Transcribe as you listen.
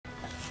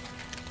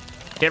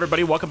Hey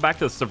everybody, welcome back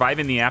to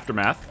Surviving the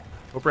Aftermath.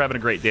 Hope we're having a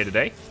great day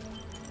today.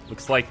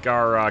 Looks like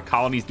our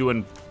colony's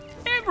doing,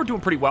 we're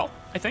doing pretty well,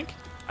 I think.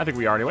 I think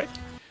we are anyway.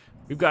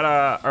 We've got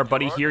our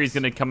buddy here. He's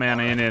going to come in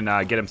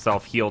and get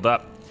himself healed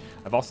up.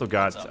 I've also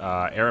got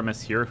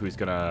Aramis here, who's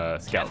going to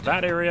scout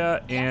that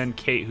area, and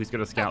Kate, who's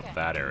going to scout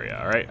that area.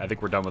 All right, I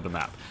think we're done with the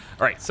map.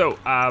 All right, so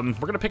we're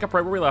going to pick up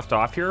right where we left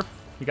off here.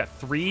 We got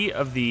 3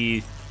 of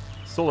the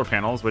solar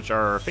panels, which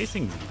are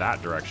facing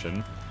that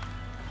direction.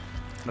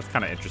 That's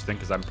kind of interesting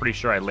because I'm pretty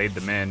sure I laid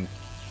them in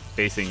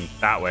facing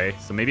that way.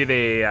 So maybe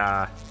they,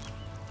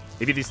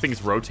 maybe these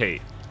things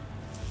rotate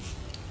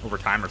over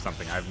time or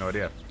something. I have no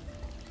idea.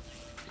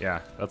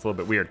 Yeah, that's a little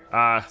bit weird.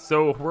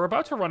 So we're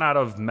about to run out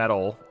of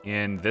metal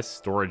in this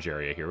storage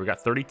area here. We got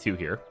 32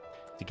 here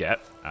to get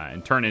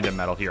and turn into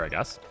metal here, I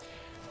guess.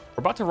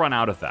 We're about to run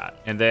out of that.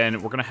 And then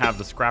we're going to have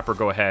the scrapper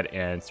go ahead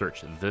and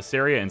search this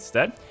area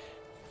instead.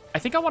 I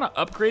think I want to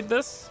upgrade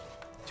this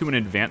to an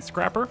advanced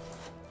scrapper.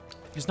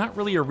 There's not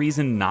really a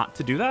reason not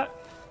to do that.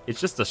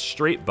 It's just a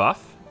straight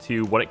buff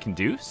to what it can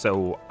do.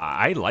 So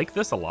I like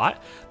this a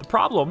lot. The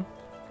problem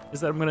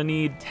is that I'm going to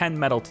need 10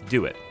 metal to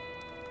do it.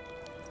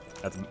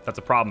 That's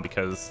a problem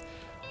because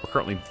we're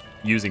currently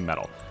using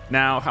metal.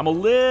 Now, I'm a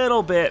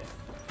little bit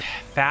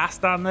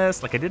fast on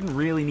this. Like, I didn't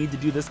really need to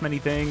do this many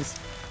things.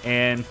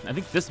 And I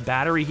think this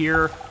battery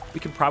here,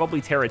 we can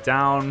probably tear it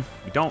down.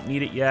 We don't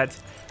need it yet,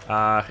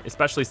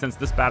 especially since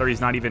this battery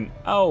is not even...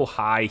 Oh,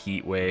 hi,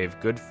 heat wave.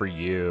 Good for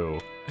you.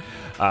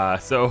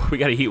 So we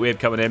got a heat wave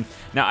coming in.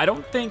 Now, I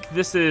don't think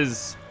this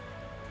is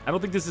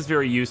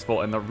very useful,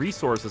 and the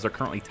resources are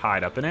currently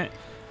tied up in it.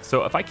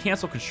 So if I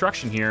cancel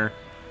construction here,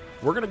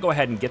 we're going to go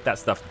ahead and get that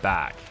stuff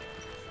back,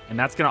 and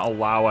that's going to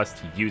allow us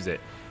to use it.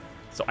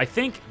 So I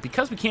think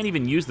because we can't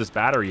even use this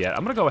battery yet,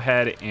 I'm going to go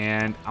ahead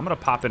and I'm going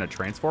to pop in a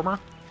transformer.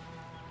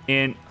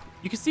 And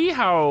you can see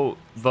how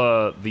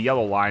the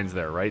yellow lines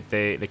there, right?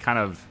 They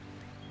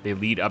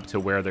lead up to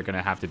where they're going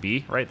to have to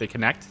be, right? They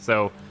connect.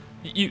 So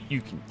you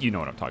know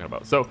what I'm talking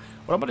about. So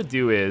what I'm going to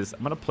do is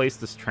I'm going to place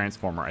this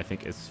transformer, I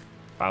think is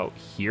about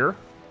here.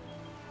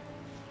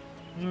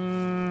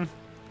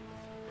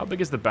 How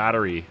big is the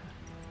battery?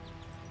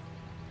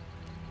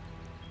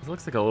 It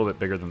looks like a little bit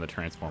bigger than the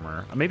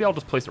transformer. Maybe I'll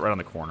just place it right on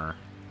the corner,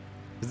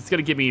 because it's going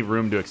to give me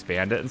room to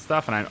expand it and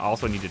stuff, and I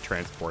also need to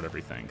transport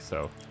everything.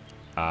 So,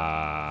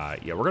 yeah,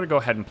 we're going to go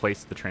ahead and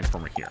place the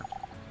transformer here.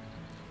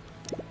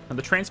 And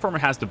the transformer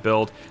has to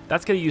build.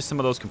 That's going to use some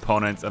of those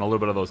components and a little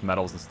bit of those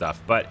metals and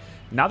stuff. But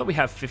now that we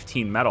have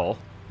 15 metal,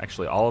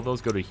 actually, all of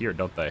those go to here,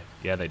 don't they?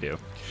 Yeah, they do.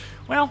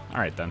 Well, all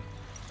right, then.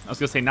 I was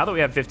going to say, now that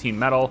we have 15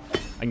 metal,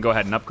 I can go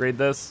ahead and upgrade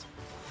this.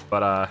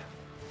 But,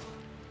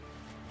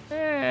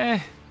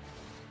 the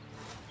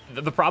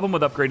problem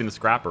with upgrading the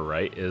scrapper,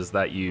 right, is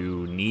that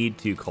you need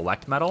to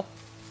collect metal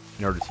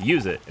in order to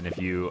use it. And if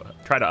you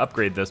try to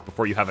upgrade this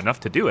before you have enough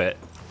to do it,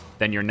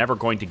 then you're never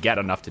going to get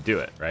enough to do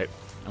it, right?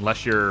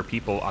 Unless your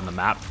people on the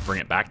map bring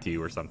it back to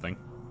you or something.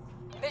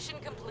 Mission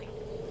complete.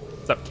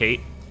 What's up, Kate?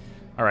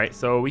 All right,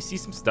 so we see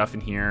some stuff in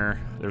here.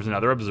 There's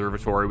another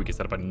observatory. We can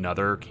set up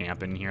another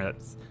camp in here.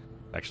 That's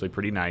actually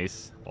pretty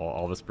nice.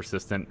 All this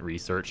persistent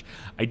research.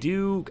 I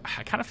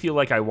kind of feel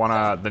like I want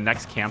to... The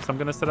next camps I'm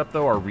going to set up,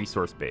 though, are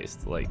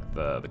resource-based, like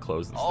the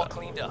clothes and all stuff.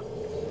 All cleaned up.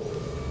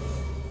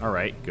 All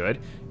right, good.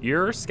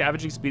 Your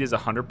scavenging speed is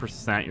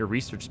 100%. Your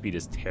research speed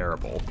is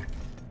terrible.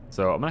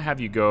 So I'm going to have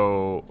you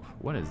go...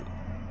 What is it?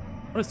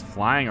 What is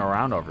flying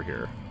around over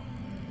here?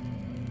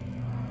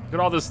 Look at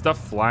all this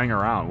stuff flying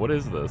around. What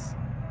is this?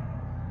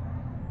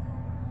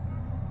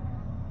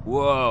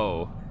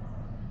 Whoa.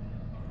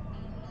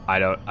 I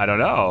don't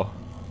know.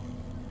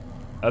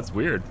 That's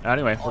weird.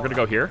 Anyway, we're gonna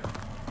go here.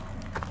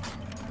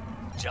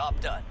 Job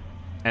done.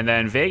 And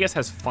then Vegas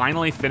has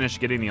finally finished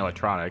getting the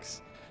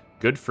electronics.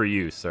 Good for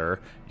you,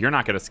 sir. You're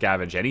not gonna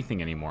scavenge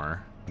anything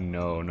anymore.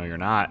 No, you're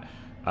not.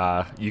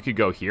 You could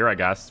go here, I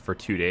guess, for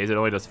 2 days. It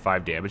only does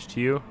 5 damage to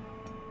you.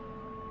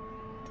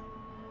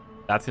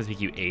 That's gonna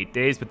take you 8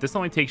 days, but this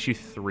only takes you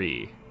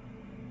 3.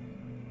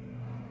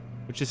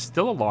 Which is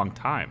still a long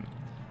time.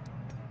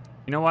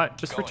 You know what?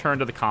 Just return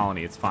to the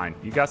colony. It's fine.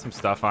 You got some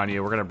stuff on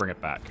you. We're going to bring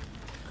it back.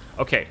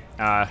 Okay.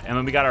 And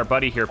then we got our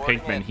buddy here,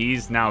 Pinkman.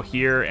 He's now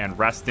here and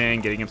resting,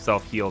 getting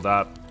himself healed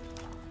up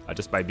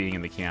just by being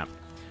in the camp.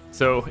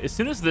 So as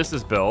soon as this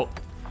is built,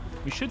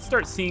 we should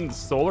start seeing the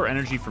solar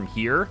energy from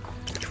here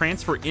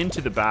transfer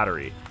into the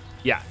battery.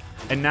 Yeah.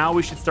 And now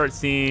we should start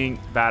seeing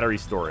battery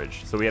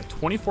storage. So we have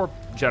 24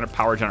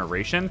 power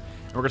generation,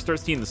 and we're going to start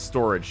seeing the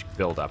storage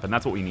build up, and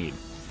that's what we need.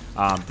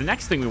 The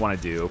next thing we want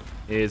to do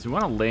is we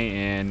want to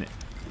lay in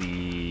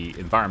the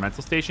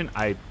environmental station.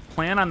 I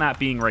plan on that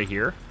being right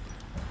here.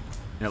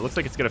 And it looks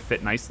like it's going to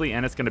fit nicely,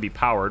 and it's going to be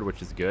powered,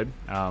 which is good.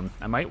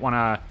 I might want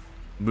to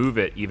move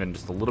it even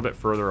just a little bit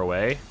further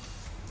away.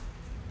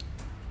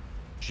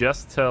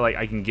 Just to, like,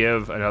 I can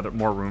give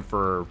more room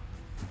for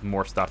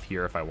more stuff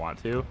here if I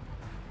want to.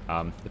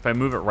 If I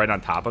move it right on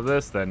top of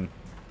this, then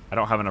I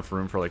don't have enough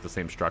room for, like, the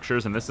same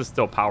structures. And this is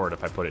still powered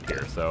if I put it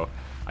here. So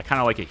I kind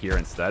of like it here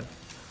instead.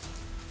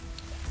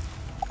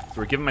 So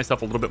we're giving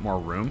myself a little bit more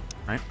room,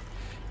 right?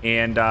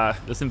 And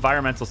this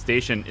environmental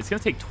station, it's going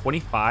to take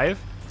 25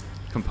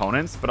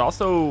 components, but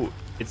also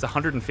it's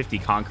 150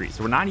 concrete.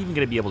 So we're not even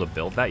going to be able to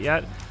build that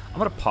yet. I'm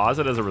going to pause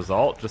it as a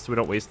result, just so we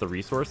don't waste the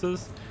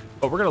resources.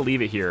 But we're going to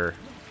leave it here.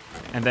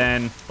 And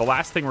then the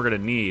last thing we're going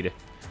to need,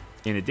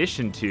 in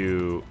addition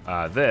to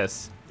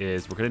this,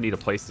 is we're going to need a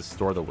place to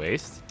store the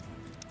waste.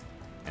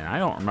 And I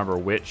don't remember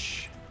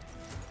which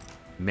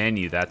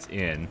menu that's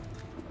in.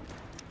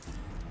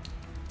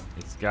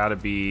 It's got to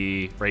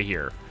be right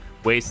here.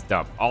 Waste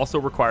dump. Also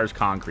requires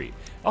concrete.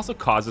 Also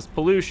causes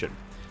pollution.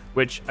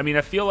 Which, I mean,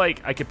 I feel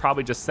like I could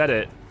probably just set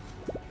it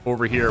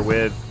over here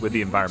with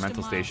the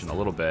environmental station a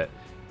little bit.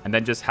 And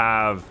then just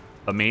have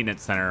a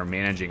maintenance center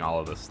managing all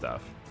of this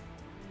stuff.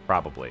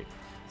 Probably.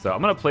 So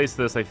I'm going to place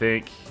this, I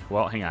think.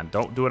 Well, hang on.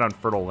 Don't do it on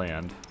fertile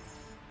land.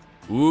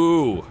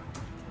 Ooh.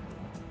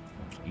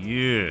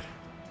 Yeah.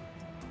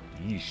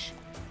 Yeesh.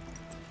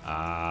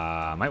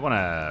 I might want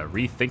to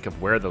rethink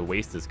of where the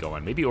waste is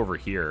going. Maybe over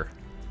here.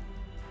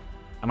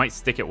 I might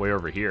stick it way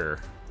over here,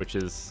 which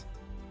is...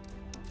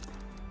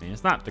 I mean,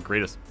 it's not the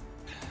greatest...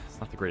 It's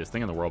not the greatest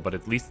thing in the world, but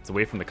at least it's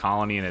away from the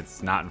colony and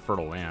it's not in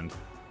fertile land.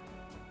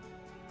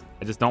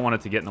 I just don't want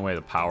it to get in the way of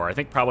the power. I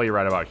think probably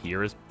right about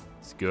here is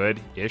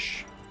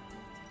good-ish.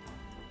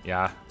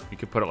 Yeah, you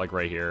could put it like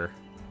right here.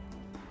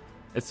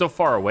 It's so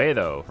far away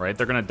though, right?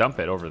 They're gonna dump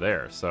it over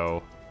there,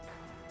 so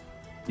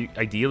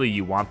ideally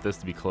you want this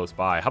to be close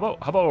by. How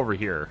about over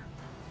here?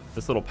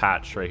 This little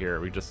patch right here.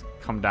 We just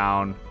come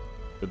down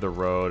with the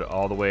road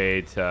all the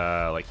way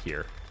to like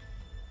here.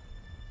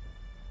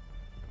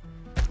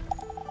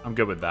 I'm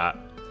good with that.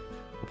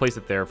 We'll place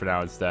it there for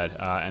now instead.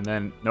 And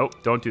then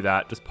nope, don't do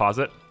that. Just pause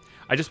it.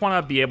 I just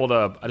want to be able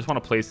to. I just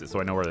want to place it so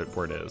I know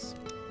where it is.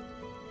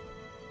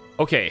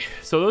 Okay,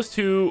 so those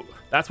two,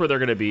 that's where they're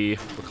going to be.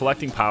 We're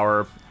collecting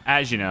power,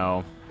 as you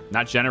know,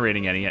 not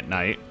generating any at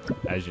night,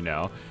 as you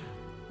know.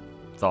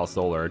 It's all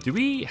solar. Do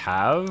we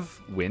have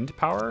wind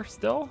power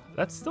still?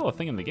 That's still a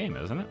thing in the game,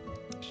 isn't it?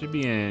 Should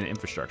be in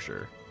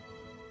infrastructure.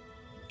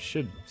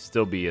 Should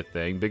still be a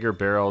thing. Bigger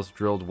barrels,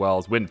 drilled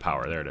wells, wind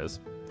power. There it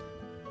is.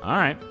 All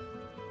right.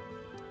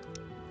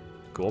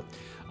 Cool.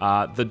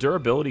 The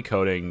durability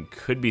coding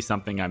could be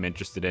something I'm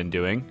interested in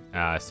doing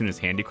as soon as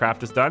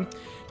handicraft is done.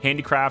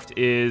 Handicraft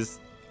is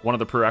one of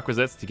the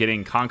prerequisites to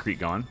getting concrete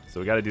going, so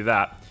we got to do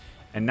that.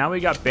 And now we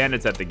got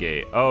bandits at the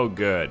gate. Oh,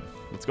 good.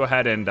 Let's go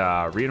ahead and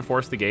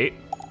reinforce the gate.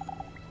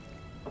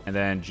 And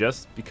then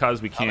just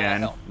because we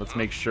can, let's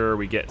make sure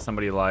we get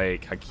somebody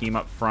like Hakeem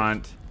up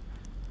front.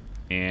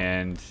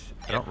 And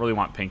I don't really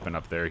want Pinkman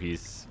up there.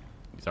 He's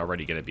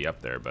already going to be up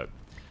there, but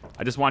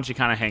I just want you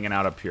kind of hanging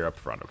out up here up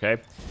front, okay?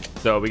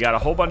 So we got a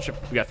whole bunch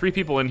of... We got 3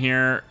 people in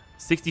here.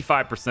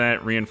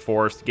 65%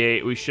 reinforced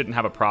gate. We shouldn't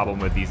have a problem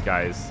with these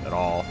guys at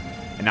all.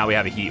 And now we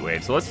have a heat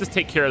wave. So let's just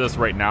take care of this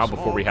right now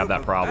before we have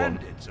that problem.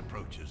 Bandits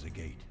approaches the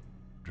gate,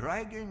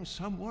 dragging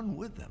someone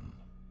with them.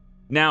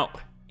 Now,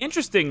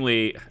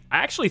 interestingly, I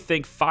actually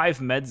think 5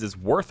 meds is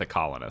worth a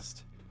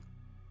colonist.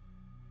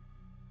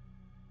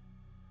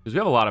 Because we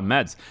have a lot of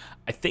meds.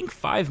 I think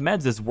 5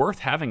 meds is worth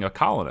having a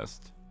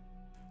colonist.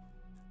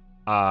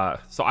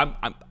 So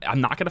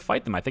I'm not going to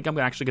fight them. I think I'm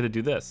actually going to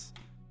do this.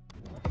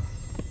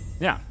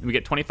 Yeah, and we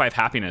get 25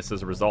 happiness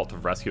as a result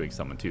of rescuing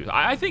someone too.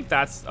 I think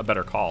that's a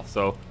better call.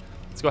 So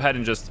let's go ahead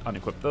and just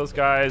unequip those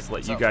guys.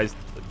 Let you guys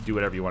do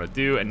whatever you want to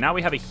do. And now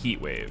we have a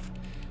heat wave.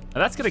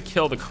 Now that's going to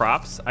kill the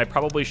crops. I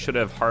probably should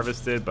have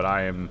harvested, but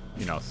I am,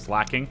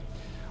 slacking.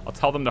 I'll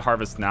tell them to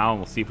harvest now, and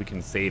we'll see if we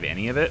can save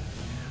any of it.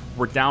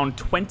 We're down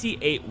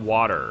 28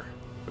 water.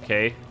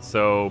 Okay,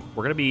 so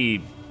we're going to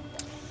be...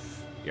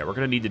 Yeah, we're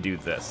going to need to do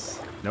this.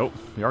 Nope,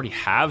 we already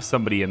have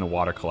somebody in the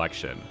water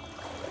collection.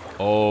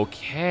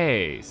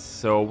 Okay,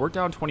 so we're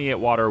down 28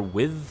 water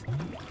with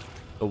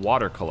the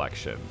water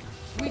collection.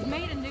 We've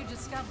made a new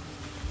discovery.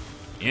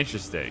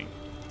 Interesting.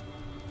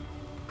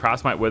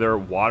 Crops might wither.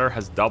 Water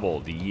has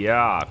doubled.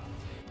 Yeah.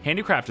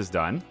 Handicraft is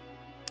done.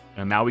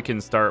 And now we can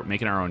start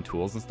making our own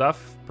tools and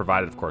stuff,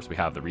 provided, of course, we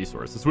have the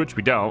resources, which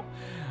we don't.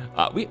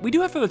 We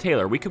do have for the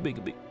tailor. We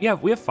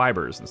have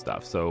fibers and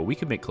stuff, so we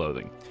could make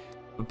clothing.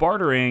 But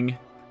bartering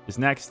is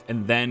next,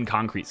 and then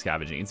concrete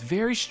scavenging. It's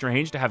very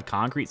strange to have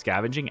concrete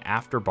scavenging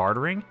after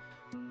bartering.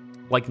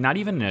 Like, not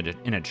even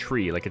in a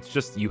tree. Like, it's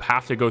just, you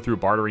have to go through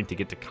bartering to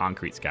get to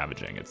concrete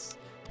scavenging.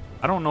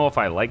 I don't know if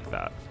I like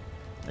that.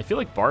 I feel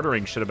like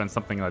bartering should have been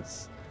something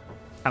that's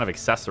kind of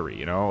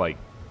accessory, like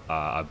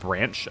a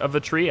branch of the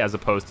tree, as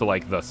opposed to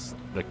like the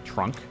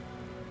trunk,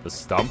 the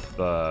stump,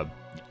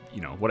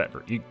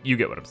 whatever. You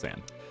get what I'm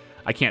saying.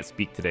 I can't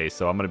speak today,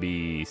 so I'm going to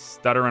be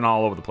stuttering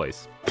all over the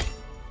place.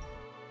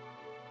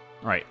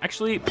 All right,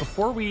 actually,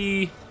 before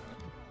we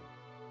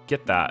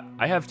get that,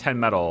 I have 10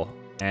 metal,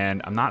 and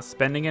I'm not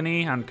spending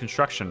any on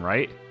construction,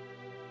 right?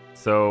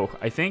 So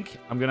I think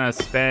I'm going to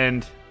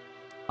spend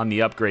on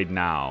the upgrade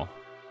now.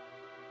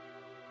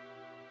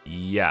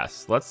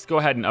 Yes, let's go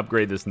ahead and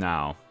upgrade this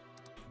now.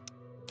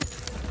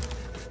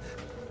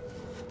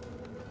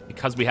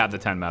 Because we have the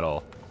 10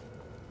 metal.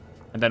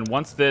 And then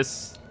once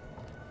this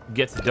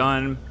gets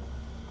done,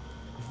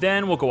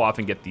 then we'll go off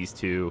and get these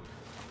two.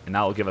 And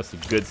that will give us a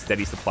good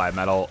steady supply of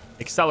metal,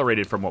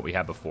 accelerated from what we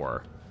had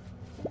before,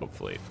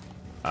 hopefully.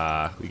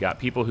 We got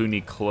people who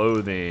need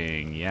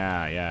clothing.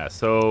 Yeah.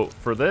 So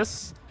for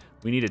this,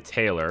 we need a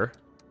tailor.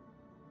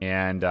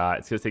 And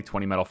it's going to take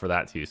 20 metal for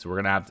that too. So we're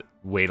going to have to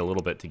wait a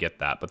little bit to get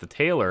that. But the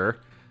tailor,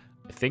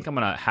 I think I'm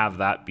going to have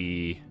that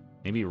be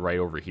maybe right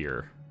over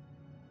here.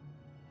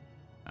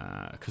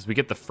 Because we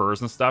get the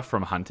furs and stuff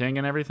from hunting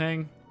and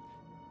everything.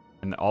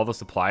 And all the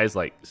supplies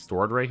like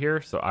stored right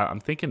here. So I'm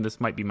thinking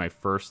this might be my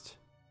first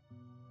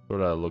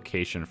sort of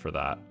location for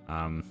that.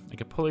 I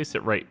could place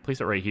it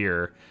right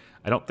here.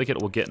 I don't think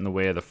it will get in the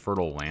way of the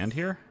fertile land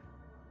here.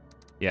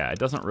 Yeah, it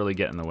doesn't really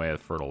get in the way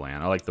of fertile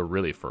land. I like the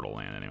really fertile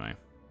land anyway.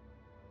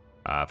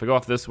 If I go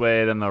off this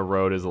way, then the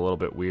road is a little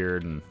bit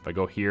weird. And if I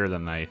go here,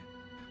 then I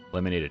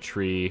eliminate a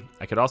tree.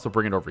 I could also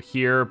bring it over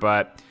here,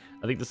 but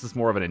I think this is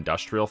more of an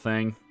industrial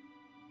thing.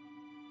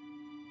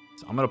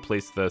 So I'm going to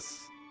place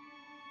this.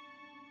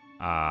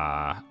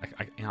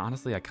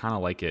 Honestly, I kind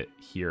of like it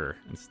here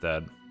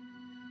instead.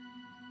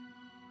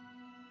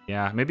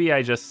 Yeah, maybe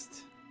I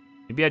just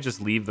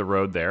leave the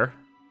road there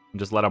and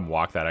just let them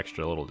walk that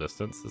extra little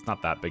distance. It's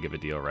not that big of a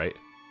deal, right?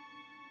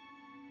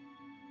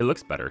 It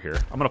looks better here.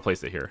 I'm going to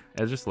place it here.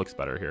 It just looks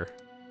better here.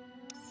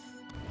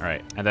 All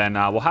right. And then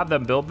we'll have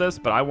them build this,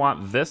 but I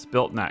want this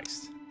built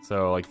next.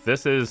 So like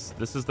this is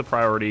the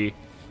priority.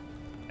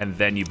 And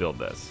then you build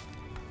this.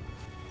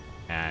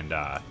 And,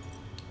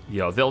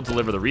 they'll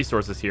deliver the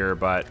resources here,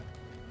 but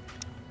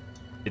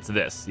it's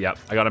this. Yep.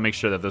 I got to make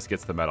sure that this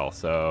gets the metal.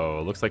 So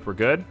it looks like we're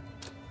good.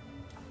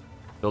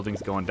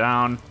 Building's going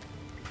down.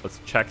 Let's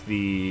check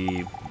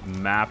the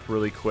map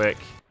really quick.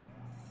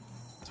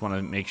 Want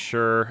to make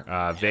sure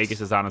Vegas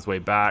is on his way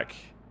back.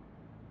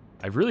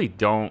 I really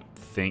don't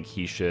think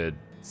he should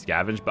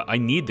scavenge, but I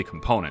need the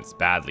components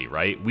badly,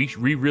 right? We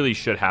really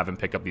should have him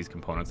pick up these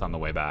components on the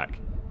way back.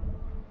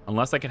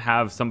 Unless I can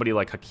have somebody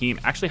like Hakeem.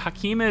 Actually,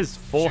 Hakeem is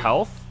full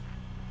health.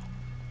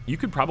 You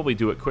could probably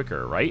do it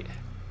quicker, right?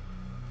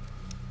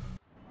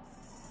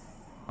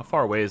 How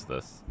far away is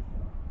this?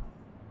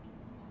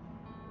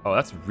 Oh,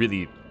 that's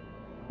really...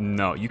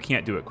 No, you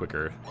can't do it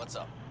quicker. What's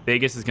up?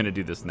 Vegas is going to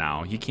do this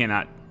now. He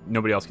cannot...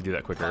 Nobody else can do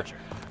that quicker. Roger.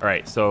 All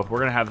right, so we're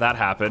going to have that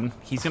happen.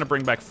 He's going to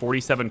bring back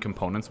 47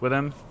 components with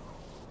him.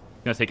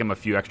 It's going to take him a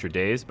few extra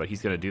days, but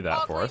he's going to do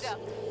that for us.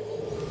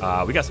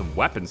 We got some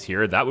weapons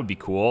here. That would be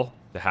cool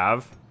to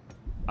have.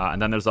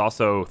 And then there's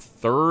also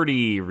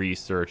 30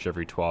 research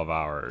every 12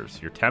 hours.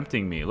 You're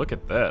tempting me. Look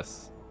at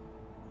this.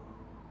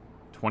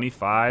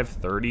 25,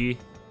 30.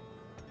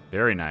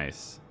 Very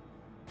nice.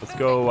 Let's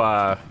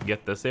go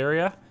get this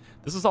area.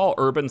 This is all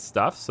urban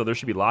stuff, so there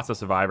should be lots of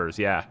survivors.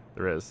 Yeah,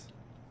 there is.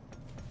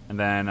 And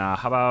then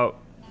how about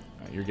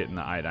you're getting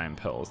the iodine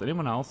pills.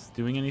 Anyone else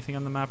doing anything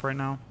on the map right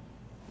now?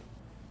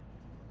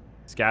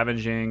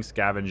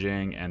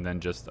 Scavenging, and then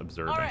just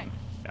observing. Right.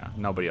 Yeah,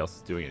 nobody else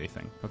is doing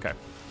anything. Okay.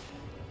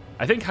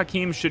 I think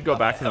Hakeem should go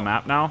back to the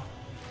map now.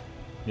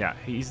 Yeah,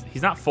 he's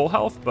not full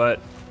health,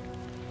 but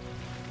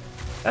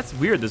that's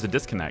weird. There's a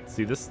disconnect.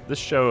 See, this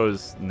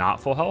shows not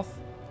full health,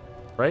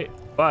 right?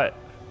 But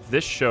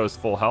this shows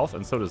full health,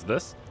 and so does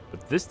this.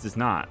 But this does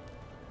not.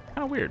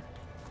 Kind of weird.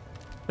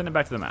 Send it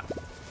back to the map.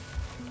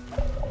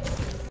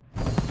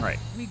 All right.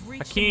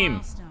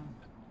 Hakeem.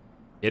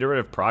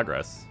 Iterative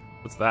progress.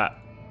 What's that?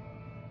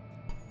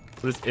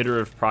 What does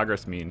iterative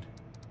progress mean?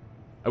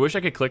 I wish I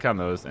could click on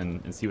those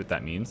and see what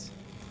that means.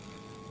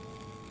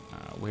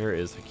 Where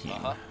is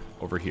Hakeem?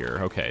 Over here.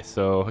 Okay,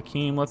 so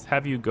Hakeem, let's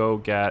have you go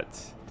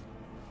get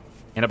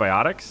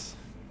antibiotics.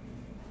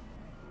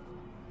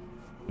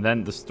 And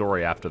then the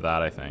story after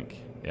that, I think.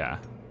 Yeah.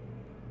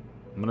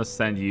 I'm going to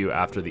send you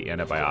after the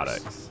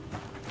antibiotics.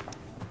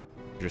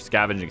 Your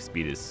scavenging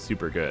speed is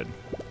super good.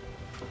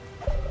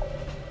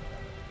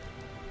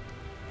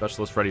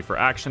 Specialist ready for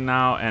action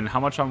now. And how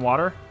much on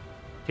water?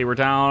 Okay, we're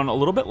down a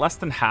little bit less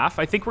than half.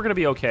 I think we're going to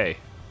be okay.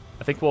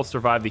 I think we'll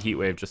survive the heat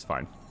wave just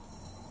fine.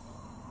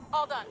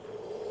 All done.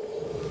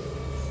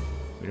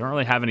 We don't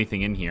really have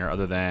anything in here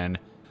other than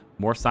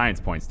more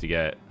science points to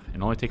get.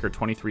 It'll only take her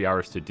 23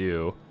 hours to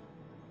do.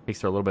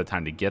 Takes her a little bit of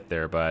time to get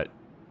there, but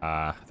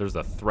there's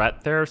a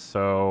threat there,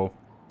 so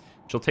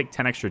she'll take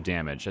 10 extra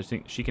damage. I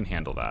think she can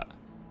handle that.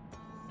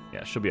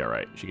 Yeah, she'll be all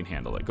right. She can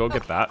handle it. Go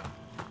get that.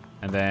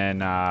 And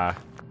then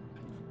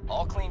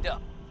all cleaned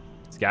up.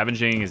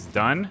 Scavenging is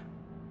done.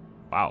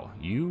 Wow,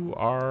 you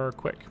are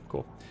quick.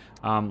 Cool.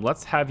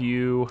 Let's have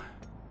you...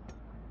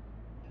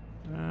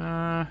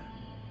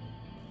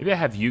 maybe I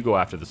have you go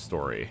after the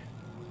story.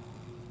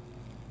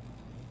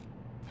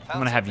 I'm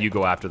going to have you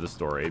go after the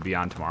story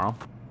beyond tomorrow.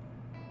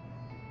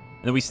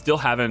 And then we still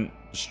haven't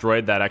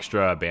destroyed that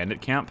extra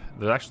bandit camp.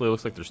 There actually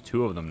looks like there's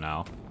 2 of them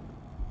now.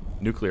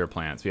 Nuclear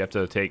plants. We have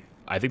to take,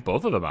 I think,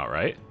 both of them out,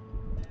 right?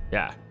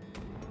 Yeah.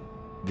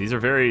 These are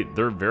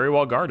they're very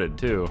well guarded,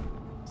 too.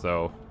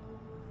 So,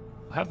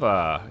 we'll have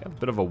a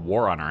bit of a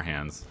war on our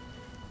hands.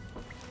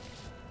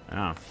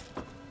 Yeah.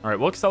 All right,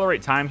 we'll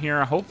accelerate time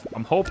here.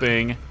 I'm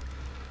hoping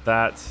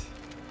that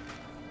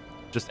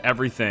just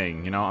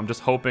everything, I'm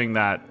just hoping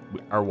that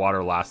our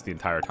water lasts the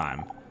entire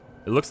time.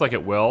 It looks like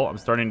it will. I'm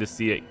starting to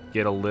see it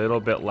get a little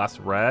bit less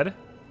red.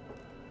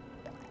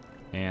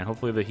 And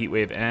hopefully the heat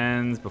wave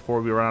ends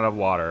before we run out of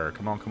water.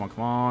 Come on, come on,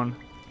 come on.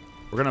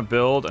 We're going to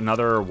build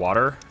another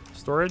water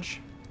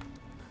storage.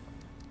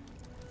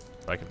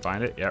 If I can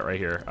find it. Yeah, right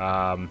here.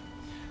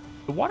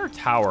 The water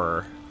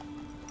tower,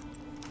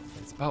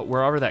 it's about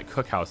wherever that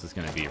cookhouse is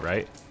going to be,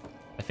 right?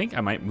 I think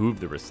I might move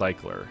the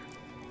recycler.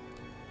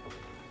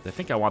 I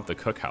think I want the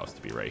cookhouse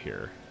to be right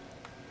here.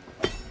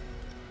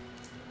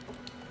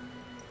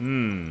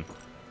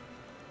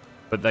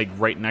 But like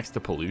right next to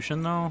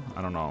pollution though?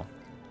 I don't know.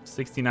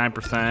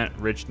 69%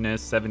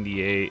 richness,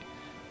 78,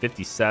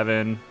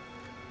 57.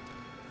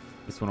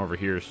 This one over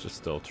here is just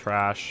still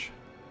trash.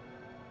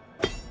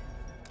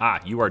 Ah,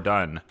 you are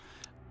done.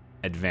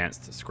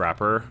 Advanced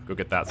scrapper. Go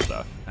get that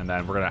stuff. And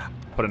then we're gonna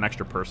put an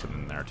extra person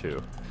in there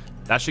too.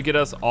 That should get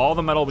us all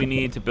the metal we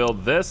need to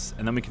build this,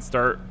 and then we can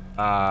start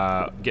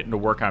getting to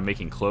work on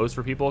making clothes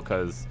for people,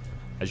 because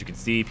as you can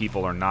see,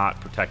 people are not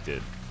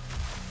protected.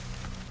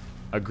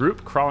 A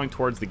group crawling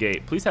towards the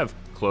gate. Please have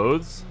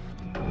clothes.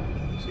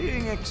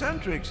 Seeing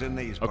eccentrics in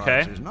these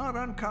parts is not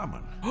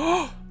uncommon.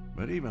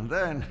 But even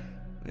then,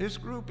 this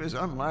group is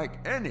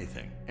unlike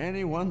anything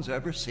anyone's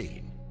ever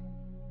seen.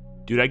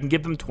 Dude, I can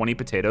give them 20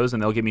 potatoes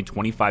and they'll give me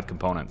 25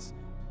 components.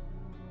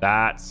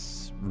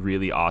 That's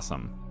really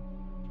awesome.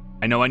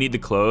 I know I need the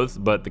clothes,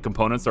 but the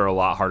components are a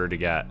lot harder to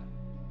get.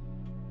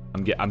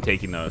 I'm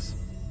taking those.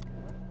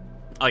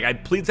 Like,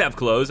 I'd please have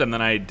clothes and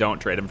then I don't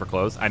trade them for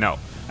clothes. I know,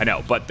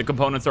 but the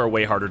components are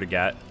way harder to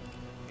get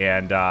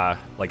and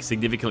like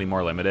significantly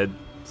more limited.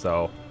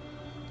 So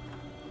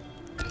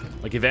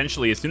like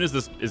eventually, as soon as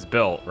this is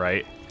built,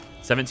 right,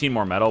 17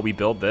 more metal, we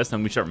build this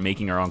and we start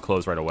making our own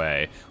clothes right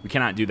away. We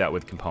cannot do that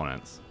with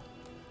components,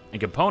 and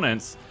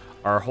components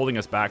are holding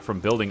us back from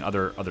building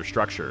other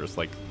structures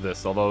like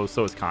this, although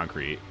so is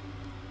concrete.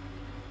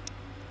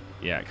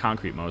 Yeah,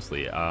 concrete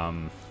mostly.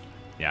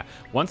 Yeah,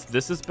 once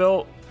this is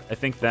built, I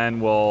think then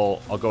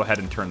I'll go ahead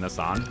and turn this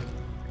on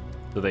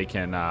so they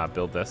can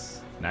build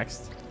this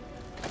next.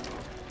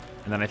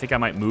 And then I think I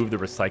might move the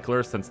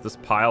recycler, since this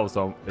pile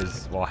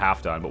is well,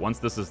 half done. But once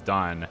this is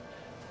done,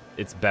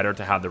 it's better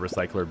to have the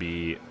recycler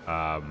be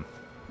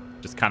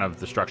just kind of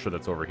the structure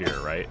that's over here,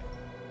 right?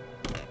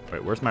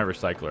 Wait, where's my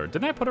recycler?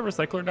 Didn't I put a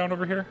recycler down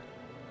over here?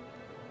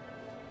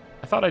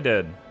 I thought I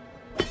did.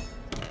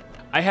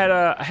 I had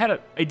an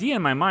idea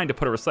in my mind to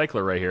put a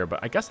recycler right here, but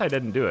I guess I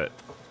didn't do it.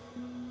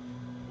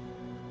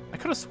 I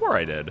could have swore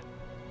I did.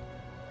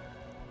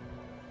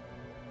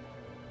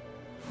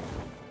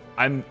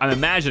 I'm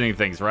imagining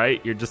things,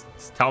 right? You're just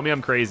telling me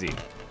I'm crazy.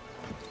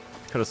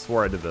 Could have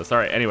swore I did this. All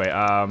right, anyway,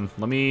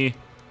 maybe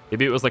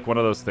it was like one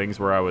of those things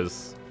where I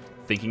was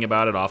thinking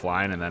about it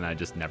offline and then I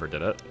just never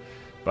did it.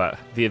 But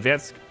the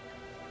advanced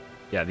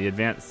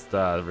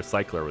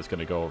recycler was going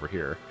to go over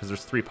here because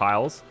there's 3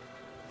 piles.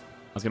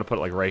 I was going to put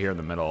it like right here in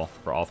the middle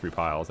for all 3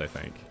 piles, I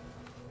think.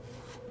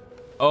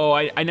 Oh,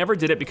 I never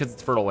did it because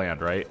it's fertile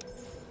land, right?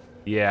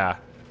 Yeah,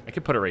 I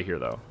could put it right here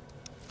though.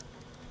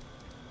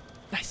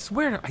 I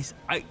swear,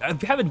 I'm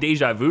having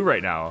deja vu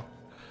right now.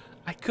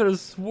 I could have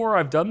swore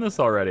I've done this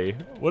already.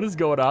 What is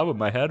going on with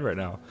my head right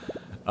now?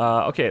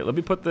 Okay, let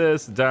me put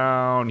this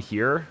down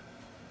here.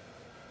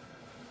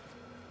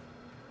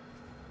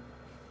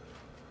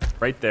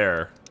 Right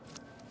there.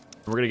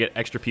 We're gonna get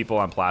extra people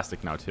on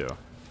plastic now too.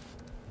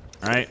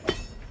 All right.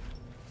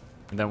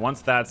 And then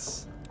once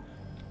that's,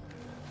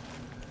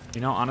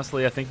 you know,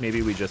 honestly, I think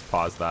maybe we just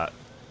pause that.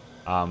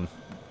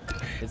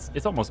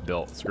 It's almost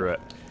built. Screw it.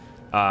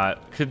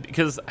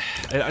 Because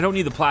I don't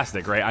need the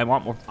plastic, right? I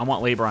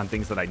want labor on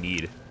things that I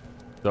need.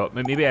 So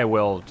maybe I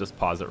will just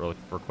pause it real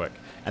quick.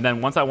 And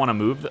then once I want to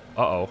move,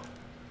 uh-oh.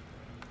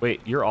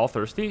 Wait, you're all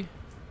thirsty?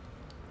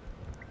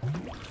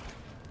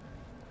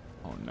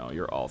 Oh no,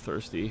 you're all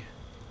thirsty.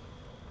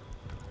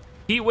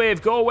 Heat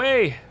wave, go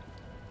away!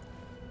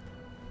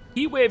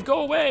 Heat wave,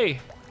 go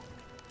away!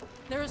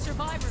 There are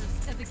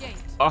survivors at the gate.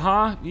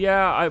 Uh-huh,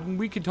 yeah,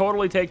 we could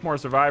totally take more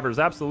survivors,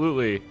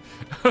 absolutely.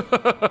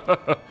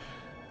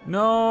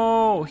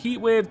 No, heat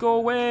wave, go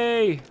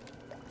away.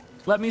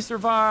 Let me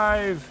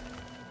survive.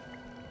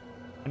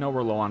 I know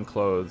we're low on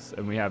clothes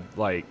and we have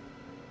like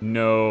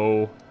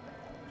no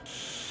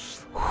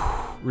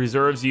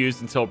reserves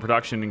used until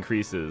production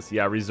increases.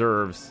 Yeah,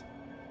 reserves.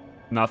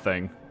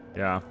 Nothing.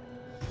 Yeah.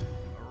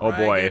 Oh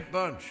boy. Ragged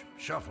bunch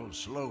shuffles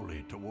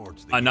slowly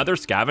towards the Another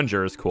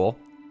scavenger is cool.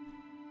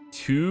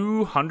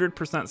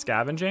 200%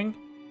 scavenging.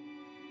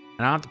 And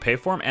I don't have to pay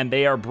for them. And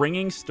they are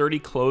bringing sturdy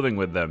clothing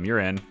with them. You're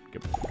in.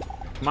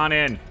 Come on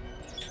in.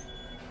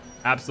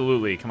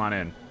 Absolutely, come on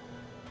in.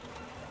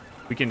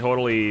 We can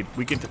totally,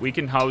 we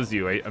can house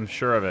you. I'm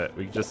sure of it.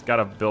 We just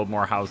gotta build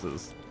more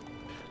houses.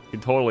 We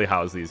can totally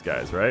house these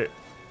guys, right?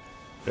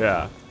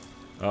 Yeah.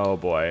 Oh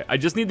boy. I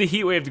just need the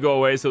heat wave to go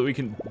away so that we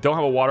don't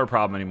have a water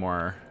problem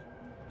anymore.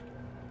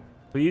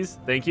 Please,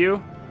 thank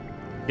you.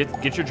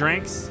 Get your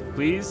drinks,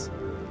 please.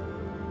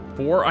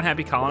 4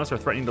 unhappy colonists are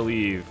threatening to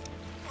leave.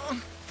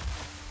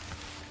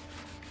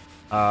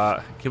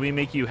 Can we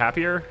make you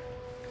happier?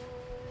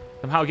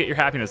 Somehow get your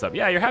happiness up.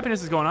 Yeah, your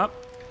happiness is going up.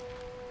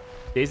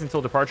 Days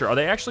until departure. Are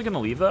they actually going to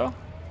leave, though?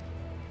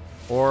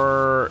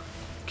 Or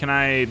can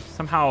I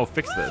somehow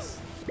fix this?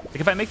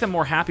 Like, if I make them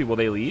more happy, will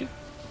they leave?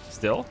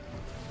 Still?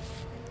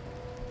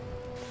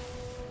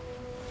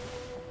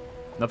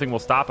 Nothing will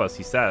stop us,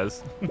 he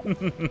says.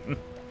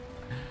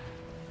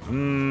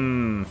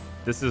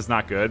 This is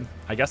not good.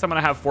 I guess I'm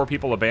going to have 4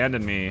 people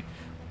abandon me.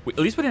 At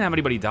least we didn't have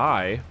anybody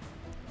die.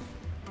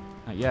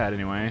 Not yet,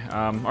 anyway.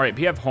 All right,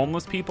 we have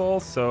homeless people,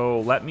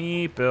 so let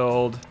me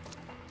build...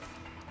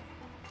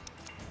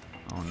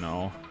 Oh, no.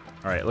 All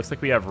right, it looks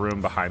like we have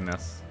room behind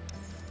this.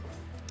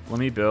 Let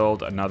me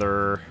build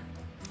another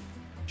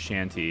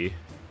shanty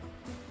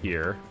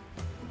here.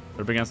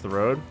 Up against the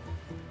road?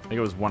 I think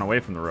it was one away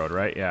from the road,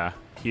 right? Yeah.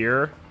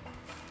 Here.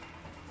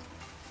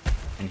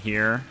 And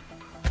here.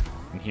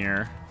 And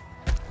here.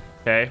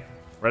 Okay.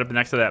 Right up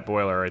next to that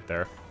boiler right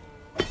there.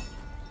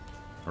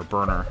 Or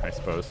burner, I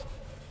suppose.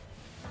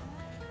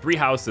 3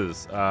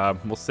 houses.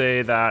 We'll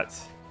say that...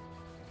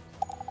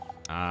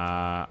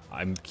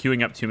 I'm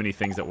queuing up too many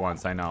things at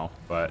once, I know.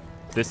 But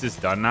this is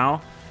done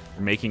now.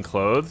 We're making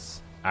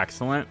clothes.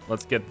 Excellent.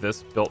 Let's get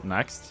this built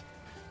next.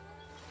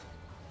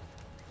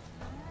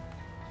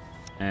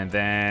 And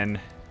then...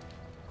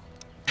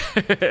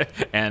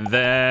 and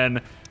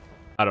then...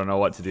 I don't know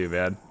what to do,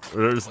 man.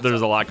 There's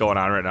a lot going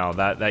on right now.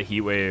 That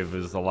heat wave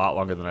is a lot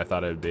longer than I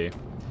thought it would be.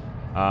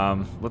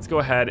 Let's go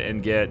ahead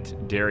and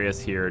get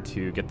Darius here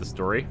to get the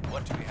story.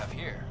 What do we have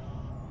here?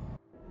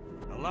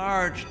 A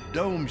large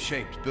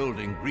dome-shaped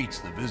building greets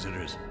the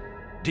visitors.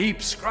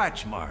 Deep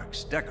scratch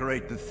marks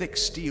decorate the thick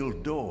steel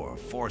door,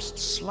 forced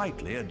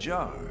slightly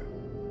ajar.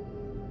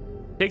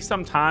 It takes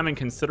some time and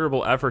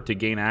considerable effort to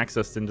gain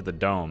access into the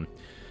dome.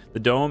 The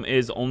dome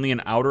is only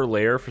an outer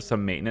layer for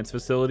some maintenance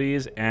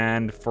facilities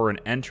and for an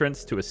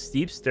entrance to a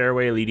steep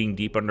stairway leading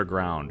deep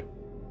underground.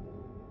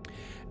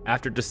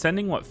 After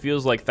descending what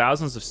feels like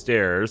thousands of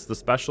stairs, the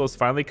specialist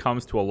finally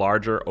comes to a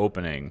larger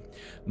opening.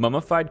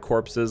 Mummified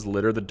corpses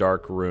litter the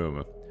dark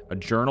room. A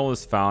journal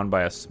is found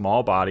by a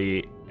small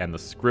body, and the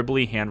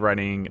scribbly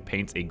handwriting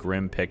paints a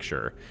grim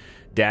picture.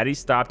 Daddy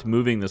stopped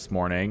moving this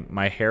morning.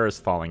 My hair is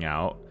falling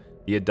out.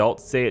 The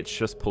adults say it's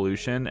just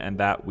pollution and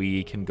that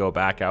we can go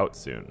back out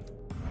soon.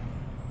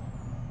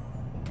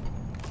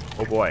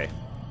 Oh boy.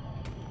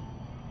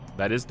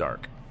 That is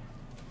dark.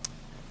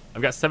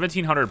 I've got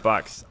 1,700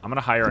 bucks. I'm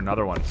gonna hire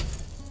another one.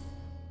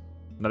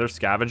 Another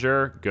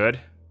scavenger, good.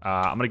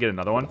 I'm gonna get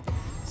another one.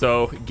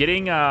 So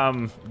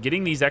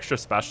getting these extra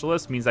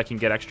specialists means I can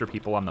get extra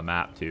people on the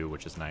map too,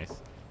 which is nice.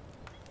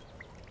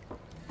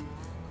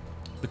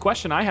 The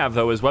question I have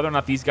though is whether or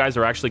not these guys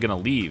are actually gonna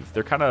leave.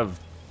 They're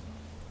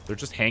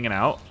just hanging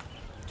out.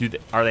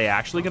 Are they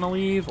actually gonna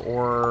leave,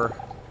 or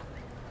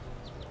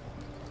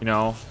you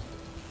know?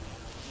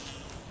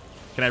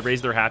 Can I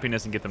raise their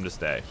happiness and get them to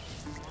stay?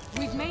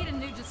 We've made a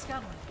new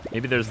discovery.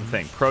 Maybe there's the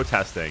thing.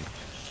 Protesting.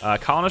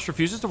 Colonist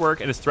refuses to work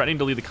and is threatening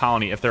to leave the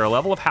colony. If their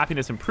level of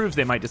happiness improves,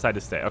 they might decide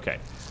to stay. Okay.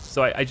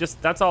 So I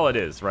just... That's all it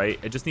is, right?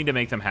 I just need to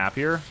make them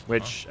happier,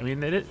 which, I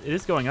mean, it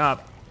is going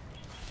up.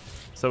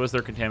 So is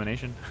their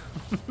contamination.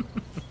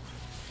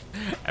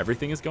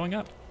 Everything is going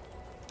up.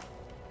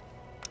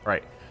 All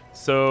right.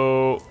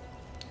 So...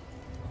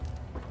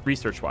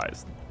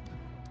 Research-wise.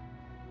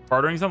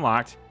 Bartering's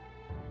unlocked.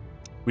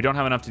 We don't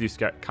have enough to do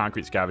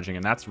concrete scavenging,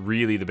 and that's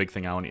really the big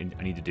thing I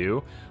need to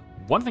do.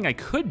 One thing I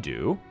could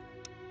do,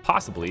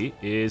 possibly,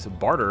 is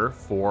barter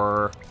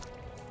for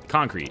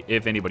concrete,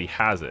 if anybody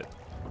has it.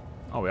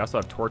 Oh, we also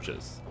have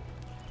torches.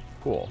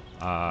 Cool.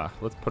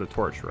 Let's put a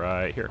torch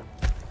right here.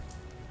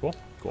 Cool,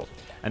 cool.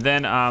 And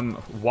then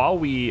while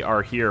we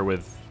are here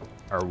with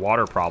our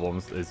water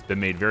problems, it's been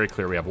made very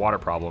clear we have water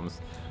problems,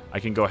 I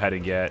can go ahead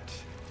and get...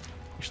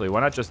 Actually,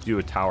 why not just do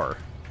a tower?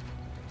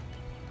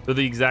 They're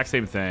the exact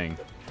same thing.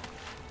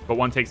 But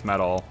one takes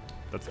metal.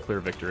 That's a clear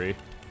victory.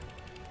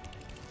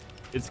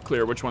 It's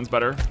clear which one's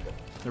better.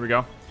 There we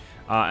go.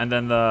 And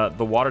then the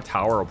water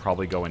tower will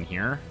probably go in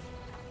here.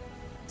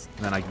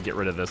 And then I can get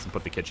rid of this and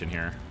put the kitchen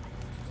here.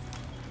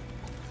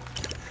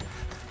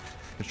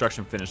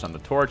 Construction finished on the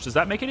torch. Does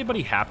that make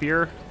anybody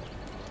happier?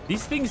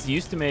 These things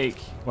used to make...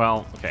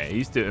 Well, okay. It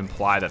used to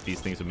imply that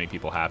these things would make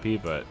people happy,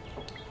 but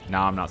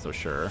now I'm not so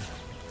sure.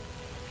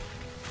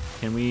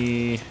 Can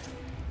we...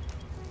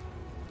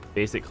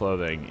 Basic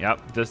clothing.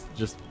 Yep,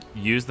 just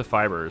use the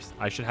fibers.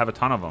 I should have a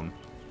ton of them.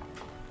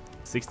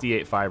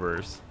 68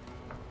 fibers.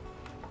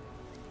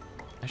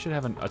 I should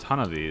have a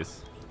ton of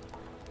these.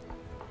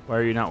 Why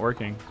are you not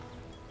working?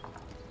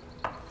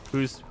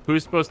 Who's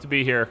supposed to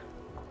be here?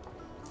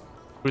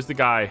 Who's the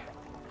guy?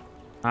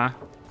 Huh?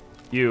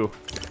 You,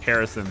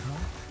 Harrison.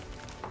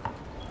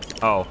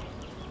 Oh,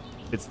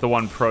 it's the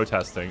one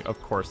protesting.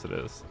 Of course it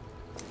is.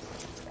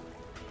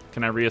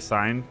 Can I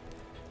reassign?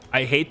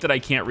 I hate that I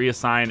can't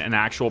reassign an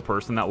actual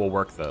person that will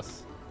work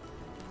this.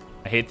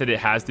 I hate that it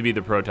has to be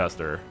the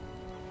protester.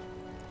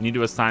 I need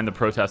to assign the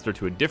protester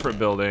to a different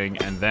building,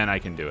 and then I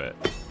can do it.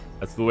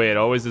 That's the way it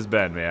always has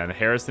been, man.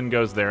 Harrison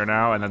goes there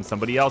now, and then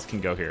somebody else can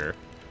go here.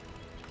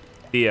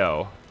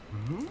 Theo.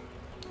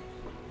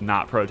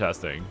 Not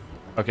protesting.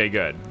 Okay,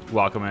 good.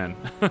 Welcome in.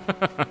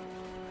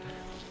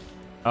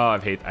 Oh, I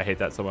hate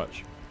that so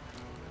much.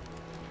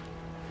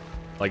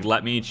 Like,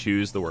 let me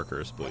choose the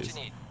workers, please. What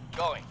you need?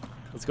 Going.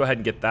 Let's go ahead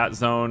and get that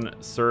zone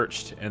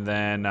searched, and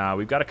then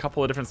we've got a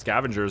couple of different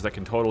scavengers that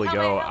can totally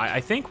go.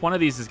 I think one of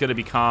these is going to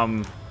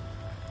become...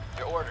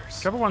 Your orders.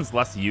 Whichever one's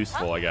less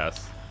useful, I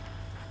guess.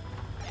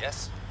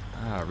 Yes.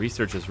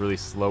 Research is really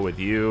slow with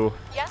you.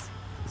 Yes.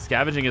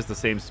 Scavenging is the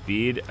same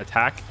speed.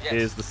 Attack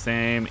is the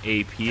same.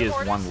 AP is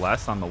one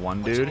less on the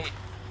one dude.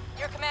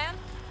 Your command?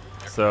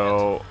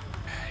 So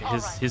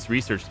his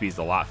research speed's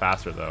a lot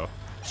faster, though.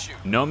 Shoot.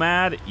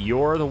 Nomad,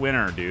 you're the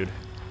winner, dude.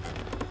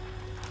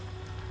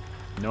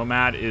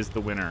 Nomad is the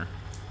winner.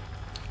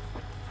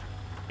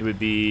 It would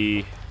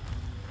be...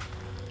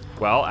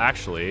 Well,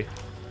 actually,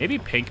 maybe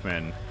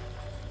Pinkman.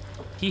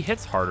 He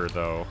hits harder,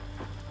 though.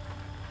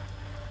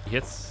 He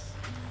hits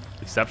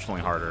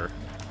exceptionally harder.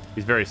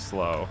 He's very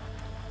slow.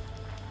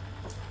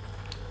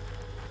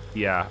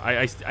 Yeah,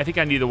 I think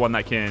I need the one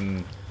that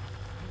can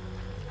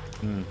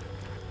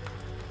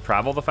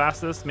travel the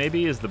fastest,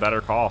 maybe, is the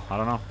better call. I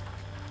don't know.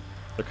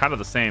 They're kind of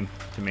the same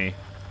to me.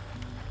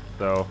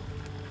 So,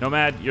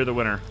 Nomad, you're the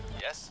winner.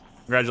 Yes.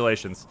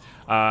 Congratulations.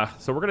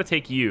 So we're going to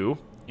take you,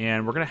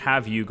 and we're going to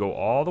have you go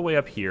all the way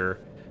up here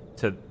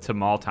to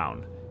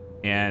Malltown.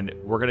 And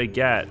we're going to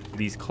get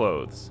these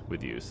clothes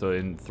with you. So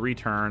in 3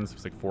 turns,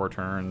 looks like 4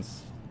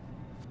 turns.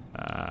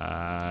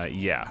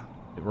 Yeah.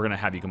 We're going to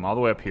have you come all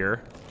the way up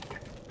here.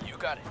 You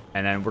got it.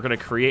 And then we're going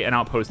to create an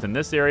outpost in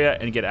this area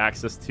and get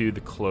access to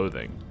the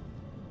clothing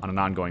on an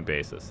ongoing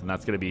basis. And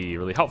that's going to be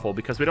really helpful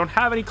because we don't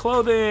have any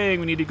clothing.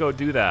 We need to go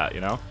do that,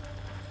 you know?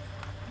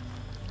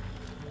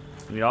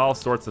 We need all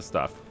sorts of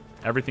stuff.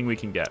 Everything we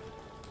can get.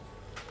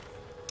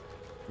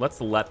 Let's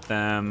let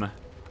them...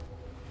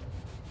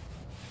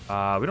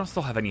 we don't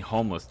still have any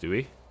homeless, do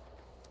we?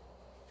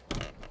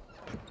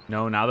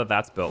 No, now that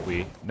that's built,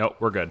 Nope,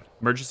 we're good.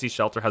 Emergency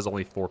shelter has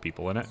only 4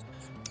 people in it.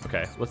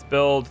 Okay, let's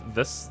build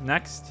this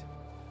next.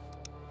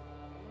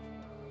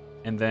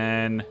 And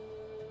then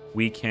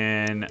we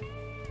can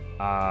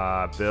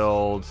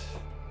build...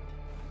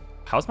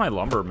 How's my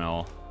lumber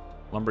mill?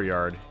 Lumber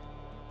yard.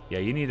 Yeah,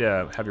 you need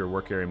to have your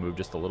work area move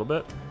just a little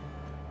bit.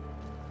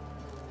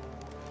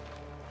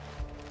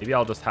 Maybe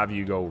I'll just have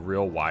you go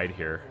real wide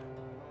here.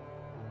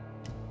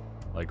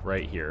 Like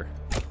right here.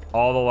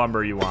 All the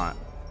lumber you want.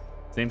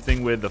 Same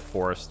thing with the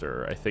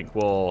forester. I think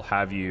we'll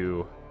have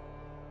you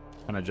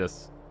kind of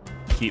just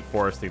keep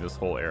foresting this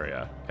whole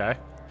area, okay?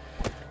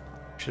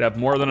 Should have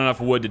more than enough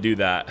wood to do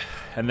that.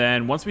 And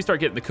then once we start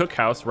getting the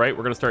cookhouse, right,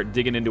 we're going to start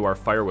digging into our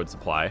firewood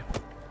supply.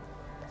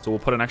 So we'll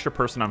put an extra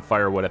person on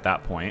firewood at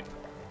that point.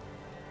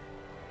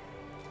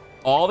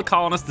 All the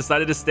colonists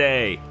decided to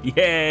stay.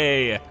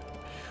 Yay!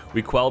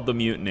 We quelled the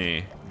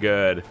mutiny.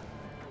 Good.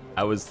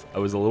 I was a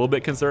little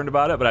bit concerned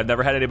about it, but I've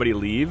never had anybody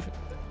leave.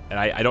 And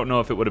I don't know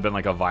if it would have been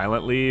like a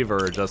violent leave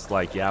or just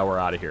like, yeah, we're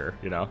out of here,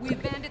 you know? We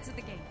have bandits at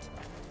the gate.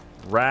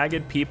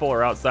 Ragged people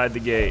are outside the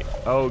gate.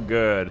 Oh,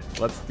 good.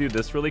 Let's do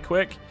this really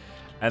quick.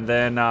 And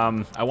then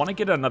I want to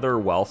get another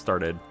well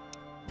started.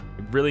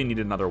 I really need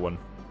another one.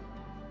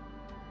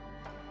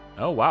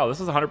 Oh, wow.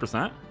 This is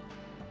 100%?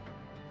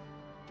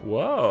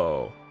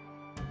 Whoa.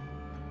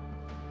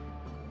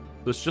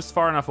 So it's just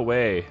far enough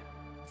away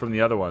from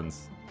the other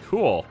ones.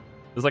 Cool.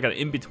 There's like an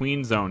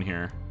in-between zone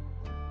here.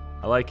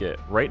 I like it.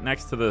 Right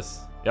next to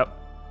this. Yep.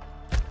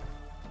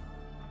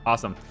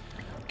 Awesome.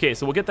 Okay,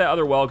 so we'll get that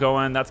other well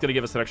going. That's going to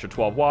give us an extra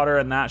 12 water,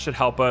 and that should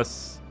help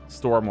us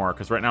store more,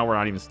 because right now we're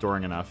not even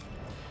storing enough.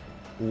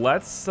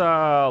 Let's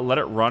let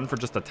it run for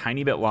just a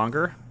tiny bit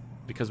longer,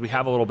 because we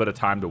have a little bit of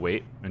time to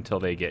wait until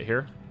they get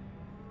here.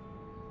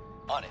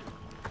 On it.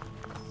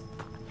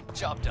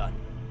 Job done.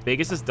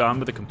 Vegas is done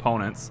with the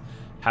components.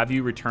 Have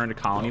you return to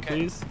colony,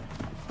 please?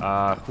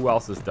 Who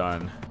else is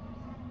done?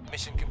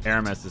 Mission complete.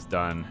 Aramis is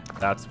done.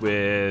 That's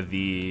with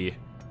the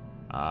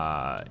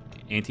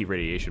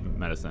anti-radiation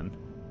medicine.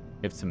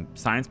 We have some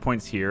science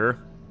points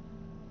here.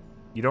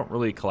 You don't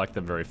really collect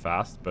them very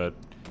fast, but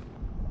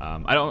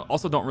I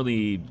don't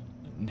really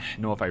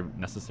know if I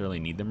necessarily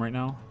need them right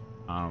now.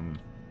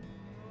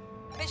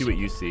 See what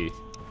you see.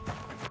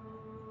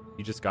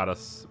 You just got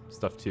us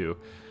stuff too.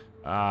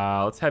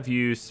 Let's have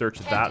you search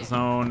that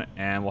zone,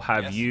 and we'll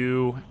have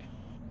you,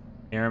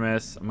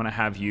 Aramis. I'm gonna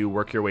have you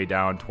work your way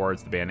down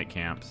towards the bandit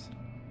camps.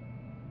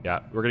 Yeah,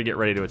 we're gonna get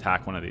ready to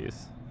attack one of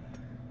these.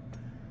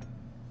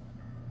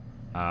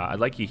 I'd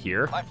like you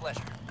here. My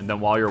pleasure. And then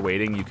while you're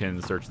waiting, you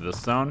can search this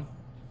zone.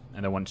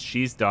 And then once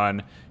she's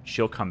done,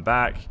 she'll come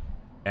back.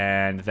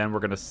 And then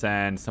we're going to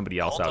send somebody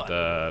else out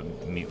to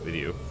meet with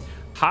you.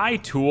 Hi,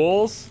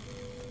 tools.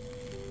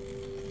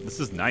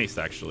 This is nice,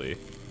 actually.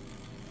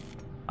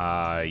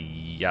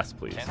 Yes,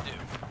 please. Can do.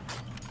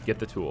 Get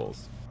the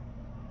tools.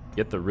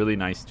 Get the really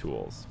nice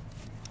tools.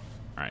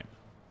 All right.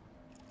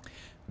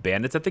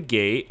 Bandits at the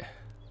gate.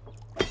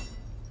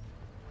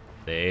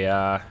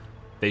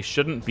 They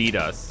shouldn't beat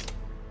us.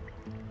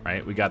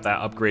 Right, we got that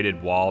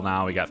upgraded wall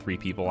now. We got 3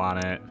 people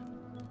on it.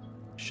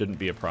 Shouldn't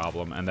be a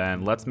problem. And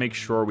then let's make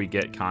sure we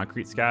get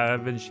concrete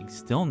scavenging.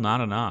 Still not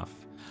enough.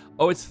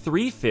 Oh, it's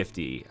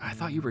 350. I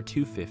thought you were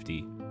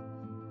 250.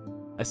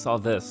 I saw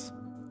this,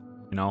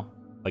 you know,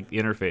 like the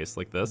interface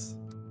like this.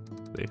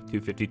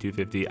 250,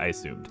 250, I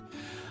assumed.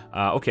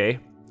 Okay,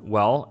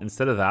 well,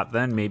 instead of that,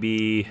 then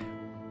maybe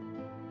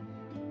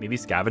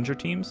scavenger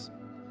teams?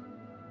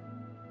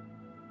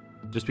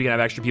 Just we can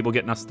have extra people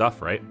getting us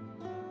stuff, right?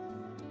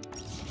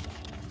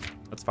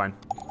 That's fine.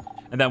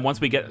 And then once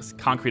we get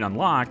concrete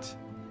unlocked,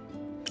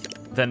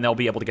 then they'll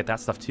be able to get that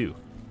stuff too.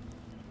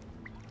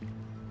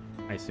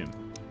 I assume.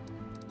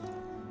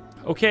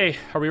 Okay,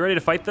 are we ready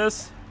to fight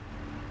this?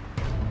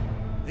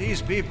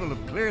 These people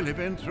have clearly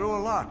been through a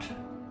lot.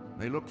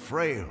 They look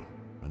frail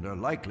and are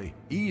likely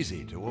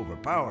easy to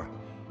overpower.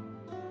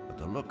 But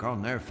the look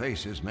on their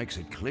faces makes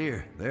it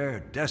clear they're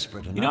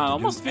desperate enough to do I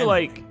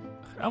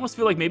almost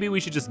feel like maybe we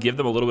should just give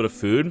them a little bit of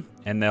food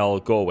and they'll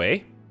go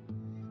away.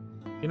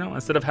 You know,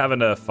 instead of having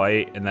to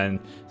fight and then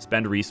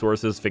spend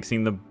resources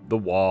fixing the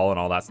wall and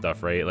all that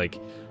stuff, right? Like,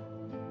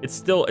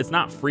 it's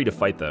not free to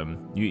fight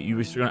them.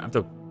 You're gonna have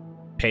to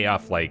pay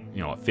off, like,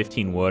 you know,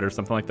 15 wood or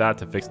something like that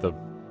to fix the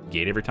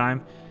gate every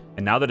time.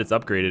 And now that it's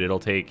upgraded, it'll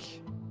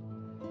take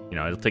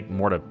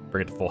more to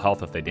bring it to full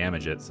health if they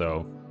damage it.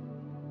 So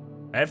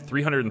I have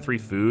 303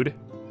 food.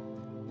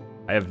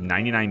 I have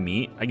 99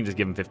 meat. I can just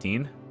give them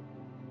 15.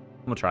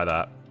 I'm gonna try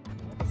that.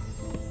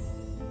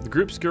 The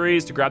group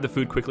scurries to grab the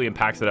food quickly and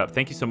packs it up.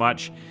 Thank you so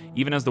much.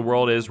 Even as the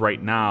world is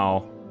right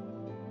now,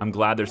 I'm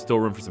glad there's still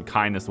room for some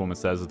kindness, the woman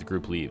says as the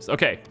group leaves.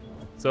 Okay,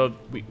 so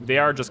they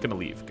are just gonna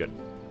leave. Good.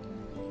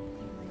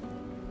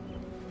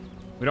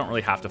 We don't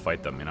really have to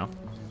fight them, you know?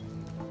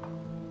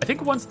 I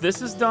think once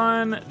this is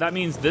done, that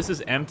means this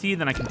is empty.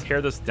 Then I can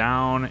tear this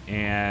down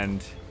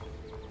and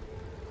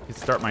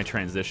start my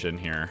transition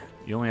here.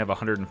 You only have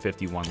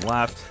 151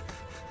 left.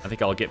 I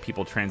think I'll get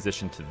people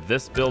transitioned to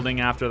this building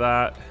after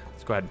that.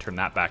 Let's go ahead and turn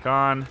that back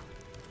on.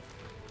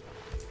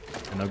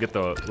 And we'll get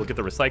the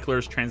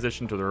recyclers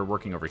transitioned to they're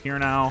working over here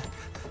now.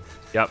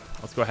 Yep.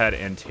 Let's go ahead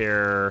and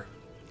tear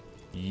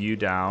you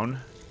down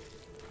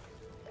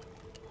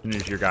as soon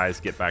as your guys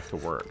get back to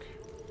work.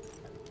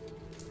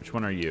 Which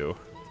one are you?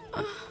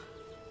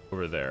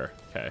 Over there.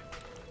 Okay.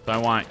 So I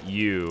want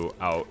you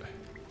out.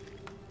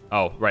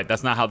 Oh, right.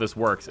 That's not how this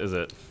works, is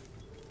it?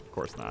 Of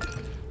course not.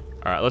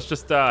 All right. Let's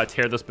just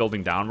tear this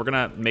building down. We're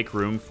going to make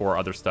room for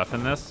other stuff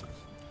in this.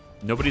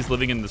 Nobody's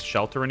living in this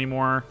shelter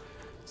anymore.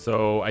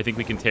 So I think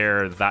we can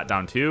tear that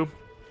down too.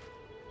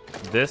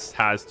 This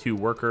has 2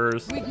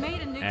 workers.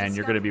 And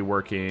you're going to be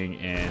working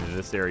in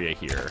this area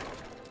here.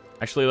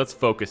 Actually, let's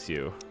focus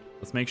you.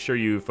 Let's make sure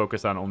you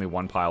focus on only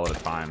one pile at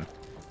a time.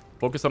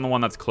 Focus on the one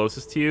that's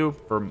closest to you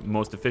for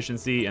most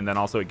efficiency, and then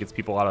also it gets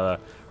people out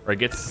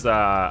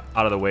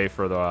of the way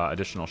for the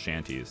additional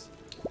shanties.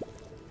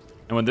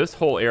 And when this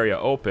whole area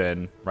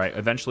open, right,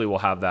 eventually we'll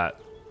have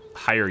that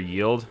higher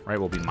yield, right?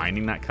 We'll be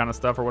mining that kind of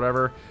stuff or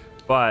whatever.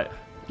 But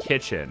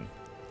kitchen's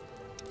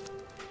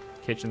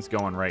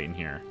going right in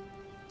here.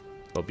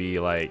 It'll be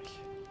like,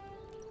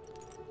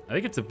 I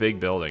think it's a big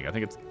building. I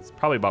think it's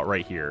probably about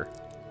right here,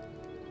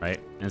 right?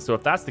 And so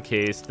if that's the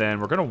case,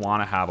 then we're gonna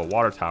want to have a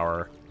water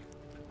tower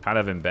kind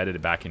of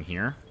embedded back in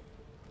here.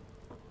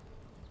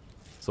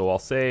 So I'll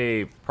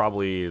say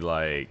probably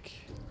like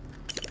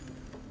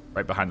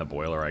right behind the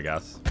boiler, I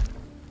guess.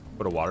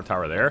 Put a water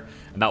tower there,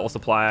 and that will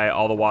supply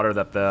all the water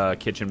that the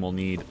kitchen will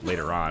need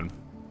later on.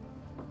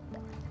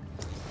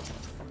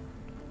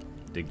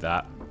 Dig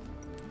that.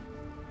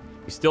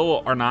 We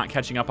still are not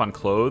catching up on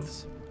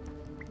clothes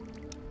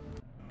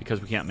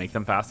because we can't make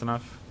them fast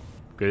enough.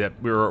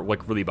 We're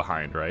like really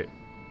behind, right?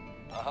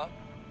 Uh-huh.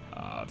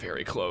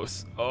 Very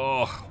close.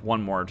 Oh,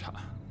 one more turn.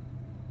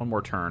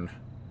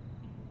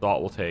 That's all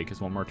it will take is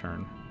one more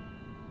turn.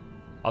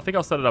 I think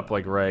I'll set it up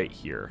like right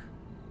here.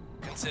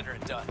 Consider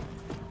it done.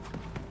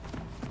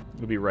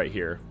 It'll be right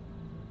here.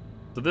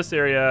 So this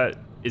area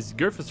is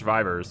good for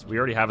survivors. We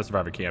already have a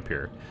survivor camp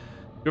here.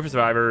 Good for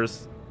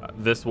survivors.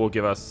 This will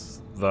give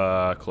us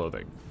the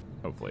clothing,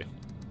 hopefully,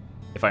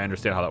 if I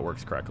understand how that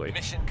works correctly.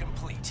 Mission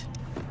complete.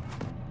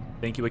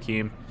 Thank you,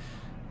 Akeem.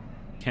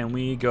 Can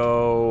we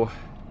go?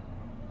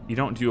 You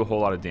don't do a whole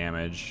lot of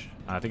damage.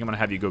 I think I'm gonna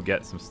have you go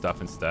get some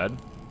stuff instead.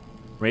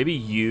 Maybe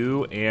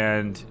you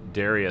and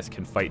Darius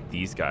can fight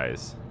these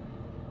guys.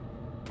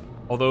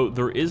 Although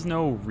there is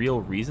no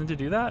real reason to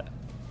do that,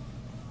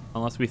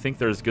 unless we think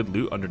there's good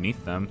loot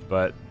underneath them.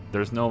 But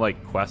there's no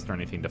like quest or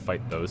anything to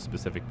fight those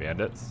specific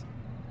bandits.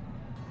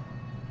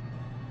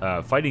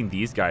 Fighting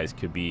these guys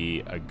could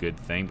be a good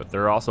thing, but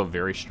they're also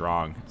very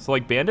strong. So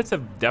like bandits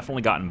have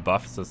definitely gotten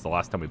buffed since the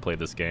last time we played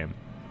this game.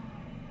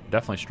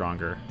 Definitely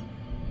stronger.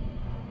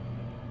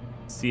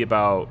 See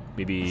about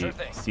maybe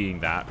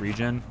seeing that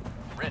region.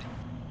 Ready.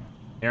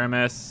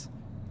 Aramis,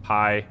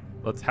 hi.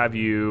 Let's have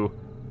you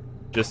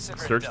just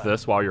search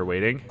this while you're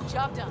waiting.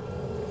 Job done.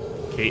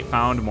 Kate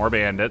found more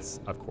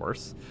bandits, of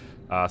course.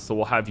 So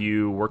we'll have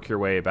you work your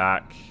way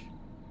back.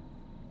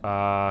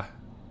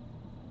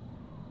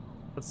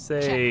 Let's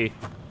say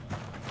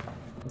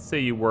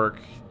you work,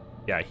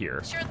 yeah,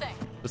 here. Sure thing.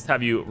 Just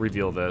have you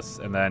reveal this,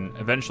 and then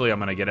eventually I'm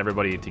gonna get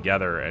everybody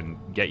together and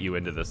get you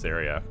into this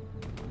area.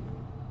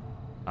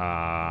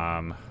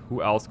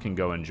 Who else can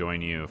go and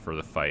join you for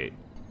the fight?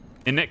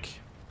 Inuk.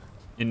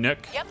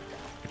 Yep.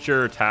 What's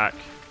your attack?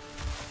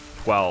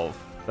 12.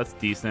 That's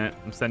decent.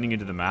 I'm sending you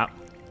to the map.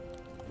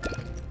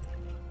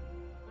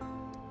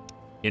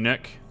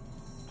 Inuk.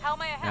 How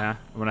may I help? Yeah,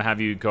 I'm gonna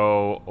have you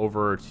go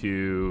over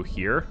to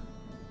here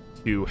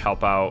to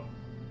help out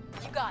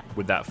You got it.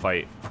 with that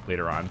fight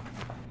later on.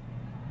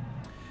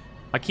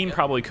 Hakeem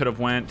probably could have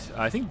went.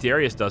 I think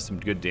Darius does some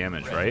good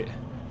damage, right?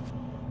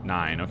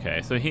 9.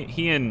 Okay, so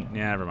he and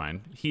yeah, never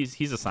mind.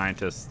 He's a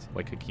scientist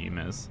like Hakeem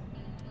is.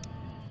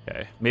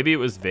 Okay, maybe it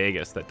was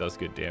Vegas that does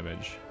good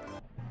damage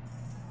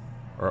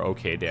or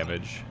okay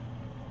damage.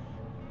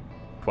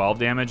 12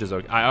 damage is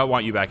okay. I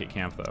want you back at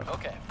camp though.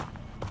 Okay.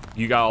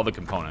 You got all the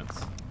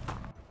components.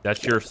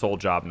 That's your sole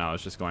job now,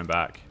 is just going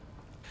back.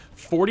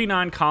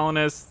 49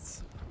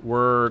 colonists.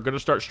 We're going to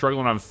start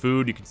struggling on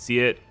food. You can see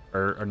it.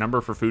 Our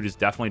number for food is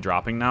definitely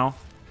dropping now.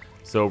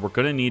 So we're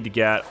going to need to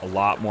get a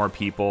lot more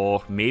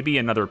people. Maybe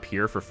another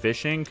pier for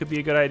fishing could be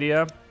a good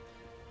idea.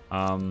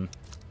 If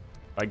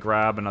I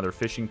grab another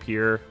fishing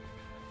pier,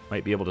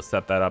 might be able to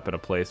set that up in a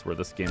place where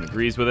this game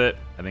agrees with it.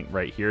 I think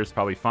right here is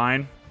probably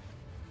fine.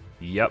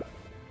 Yep.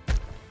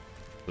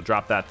 We'll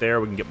drop that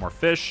there. We can get more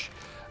fish.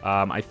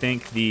 I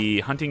think the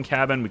hunting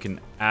cabin, we can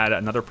add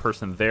another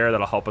person there.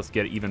 That'll help us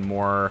get even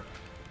more,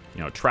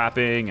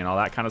 trapping and all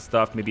that kind of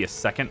stuff. Maybe a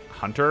second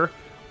hunter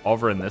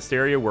over in this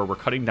area where we're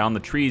cutting down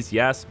the trees,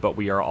 yes, but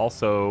we are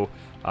also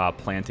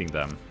planting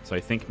them. So I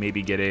think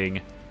maybe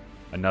getting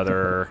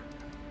another...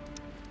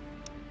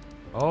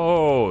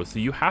 Oh, so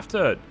you have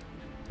to...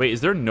 Wait,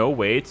 is there no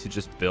way to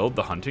just build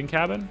the hunting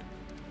cabin?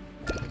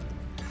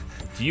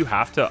 Do you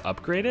have to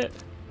upgrade it?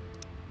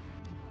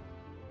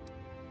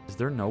 Is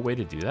there no way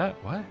to do that?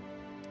 What?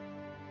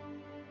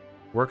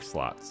 Work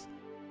slots.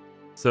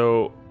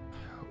 So,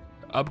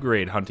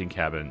 upgrade hunting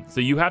cabin.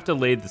 So you have to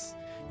lay this...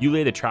 You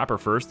lay the trapper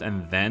first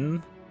and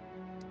then...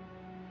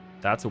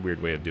 That's a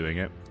weird way of doing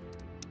it.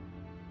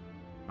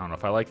 I don't know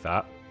if I like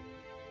that.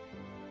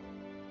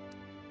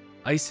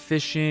 Ice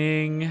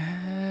fishing.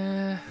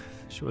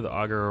 Fish with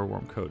auger or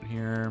warm coat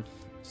here.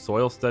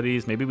 Soil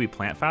studies. Maybe we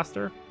plant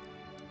faster?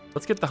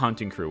 Let's get the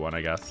hunting crew one,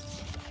 I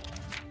guess.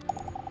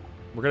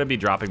 We're going to be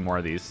dropping more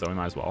of these, so we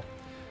might as well.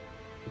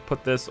 We'll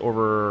put this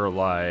over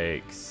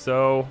like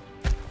so.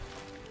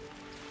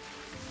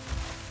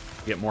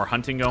 Get more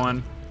hunting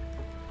going.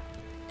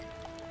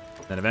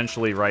 Then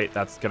eventually, right,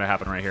 that's going to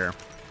happen right here.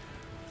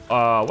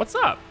 What's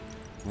up?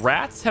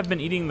 Rats have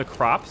been eating the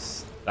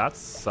crops. That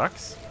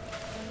sucks.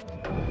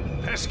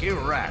 Pesky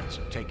rats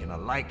have taken a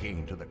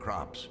liking to the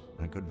crops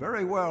and could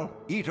very well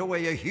eat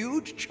away a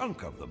huge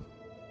chunk of them.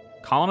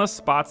 Colonist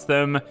spots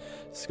them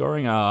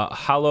scoring a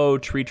hollow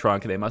tree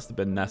trunk. They must have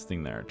been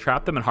nesting there.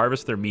 Trap them and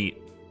harvest their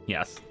meat.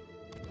 Yes.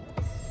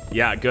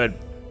 Yeah, good.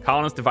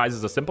 Colonist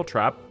devises a simple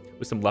trap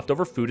with some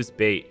leftover food as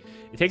bait.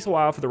 It takes a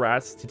while for the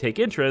rats to take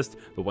interest,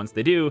 but once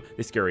they do,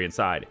 they scurry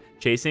inside,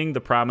 chasing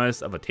the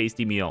promise of a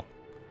tasty meal.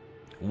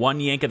 One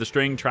yank of the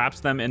string traps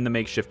them in the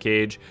makeshift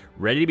cage,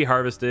 ready to be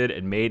harvested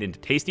and made into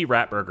tasty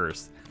rat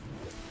burgers.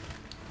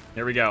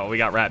 There we go. We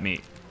got rat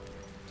meat.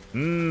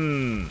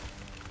 Mmm.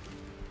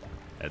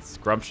 It's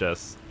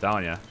scrumptious, I'm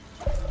telling you.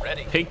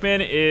 Ready.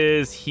 Pinkman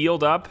is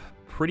healed up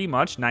pretty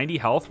much, 90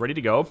 health, ready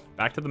to go.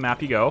 Back to the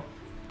map you go.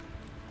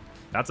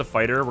 That's a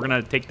fighter. We're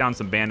going to take down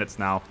some bandits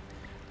now.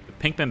 With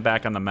Pinkman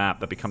back on the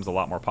map, that becomes a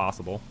lot more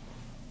possible.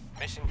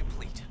 Mission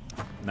complete.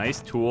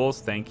 Nice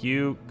tools, thank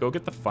you. Go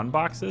get the fun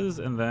boxes,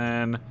 and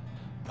then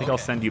I think I'll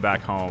send you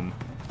back home.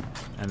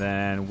 And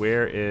then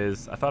where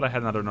is... I thought I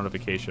had another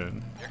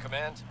notification. Your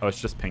command. Oh, it's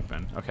just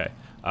Pinkman. Okay.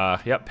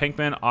 Yep,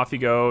 Pinkman, off you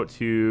go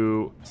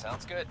to...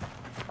 Sounds good.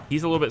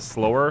 He's a little bit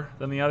slower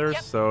than the others,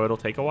 Yep. so it'll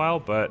take a while,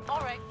 but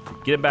All right.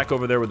 get him back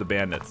over there with the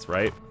bandits,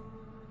 right?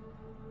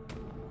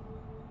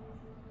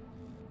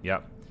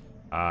 Yep.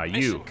 You,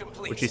 Mission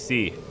complete. what you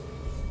see?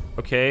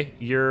 Okay,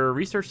 your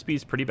research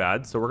speed's pretty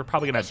bad, so we're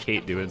probably gonna have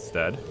Kate do it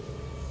instead.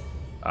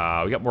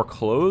 We got more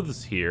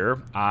clothes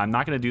here. I'm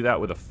not gonna do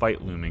that with a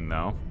fight looming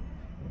though.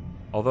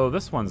 Although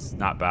this one's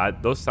not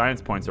bad. Those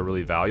science points are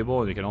really valuable,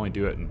 and you can only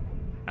do it in...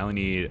 I only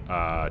need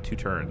 2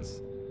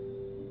 turns.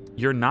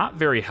 You're not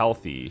very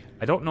healthy.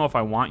 I don't know if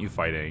I want you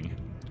fighting.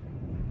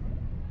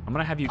 I'm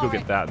gonna have you go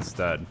get that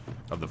instead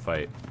of the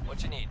fight.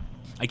 What you need?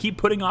 I keep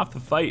putting off the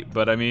fight,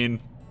 but I mean...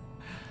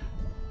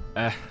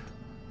 I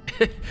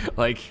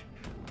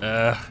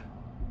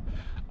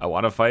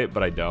want to fight,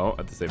 but I don't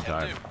at the same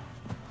time.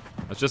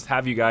 Let's just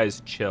have you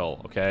guys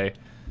chill, okay?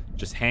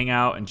 Just hang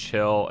out and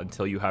chill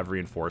until you have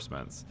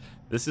reinforcements.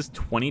 This is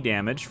 20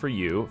 damage for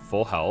you,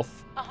 full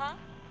health.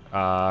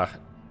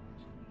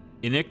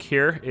 Inuk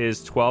here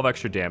is 12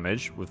 extra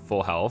damage with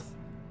full health.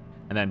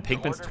 And then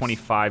Pinkman's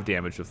 25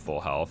 damage with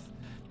full health.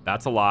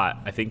 That's a lot.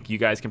 I think you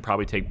guys can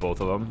probably take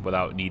both of them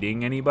without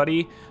needing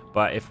anybody.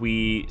 But if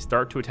we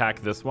start to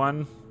attack this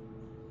one,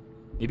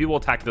 maybe we'll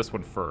attack this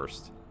one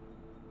first.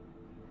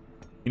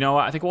 You know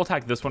what? I think we'll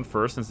attack this one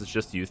first since it's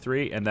just you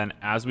three. And then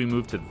as we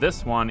move to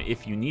this one,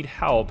 if you need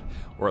help,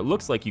 or it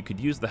looks like you could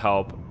use the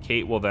help,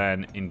 Kate will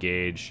then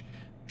engage.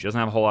 She doesn't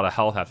have a whole lot of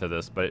health after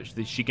this, but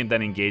she can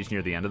then engage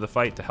near the end of the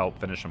fight to help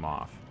finish him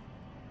off.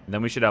 And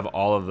then we should have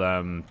all of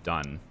them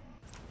done.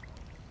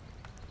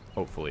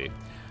 Hopefully.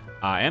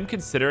 I am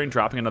considering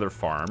dropping another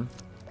farm.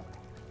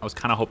 I was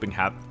kind of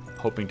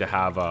hoping to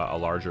have a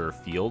larger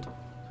field.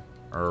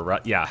 Or,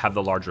 yeah, have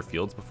the larger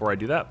fields before I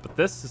do that. But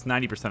this is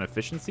 90%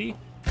 efficiency.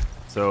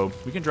 So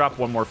we can drop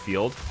one more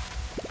field.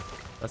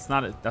 That's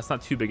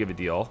not too big of a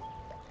deal.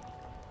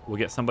 We'll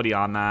get somebody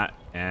on that.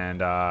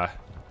 And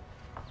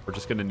we're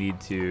just going to need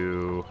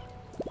to...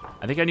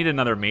 I think I need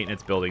another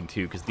maintenance building,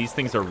 too. Because these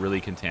things are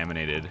really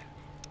contaminated.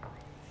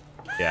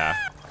 Yeah.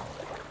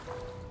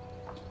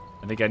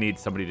 I think I need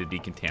somebody to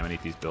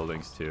decontaminate these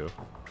buildings, too.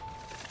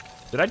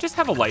 Did I just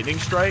have a lightning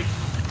strike?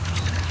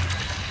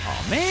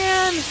 Oh,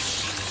 man.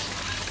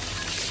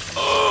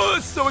 Oh,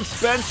 it's so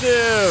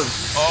expensive.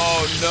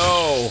 Oh,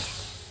 no.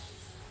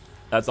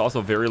 That's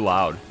also very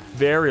loud.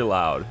 Very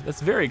loud.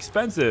 That's very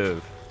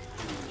expensive.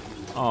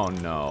 Oh,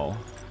 no.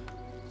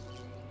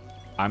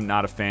 I'm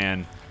not a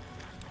fan.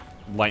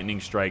 Lightning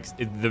strikes.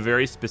 The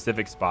very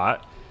specific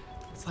spot.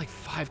 It's like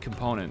 5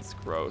 components.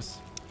 Gross.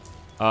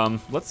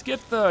 Let's get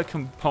the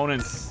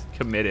components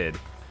committed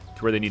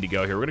to where they need to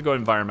go here. We're going to go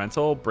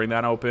environmental, bring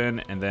that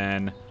open, and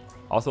then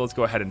also let's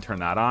go ahead and turn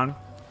that on.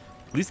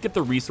 At least get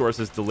the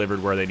resources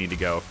delivered where they need to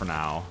go for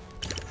now.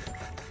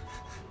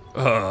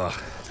 Ugh,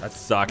 that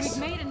sucks.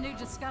 We've made a new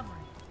discovery.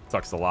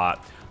 Sucks a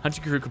lot.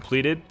 Hunting crew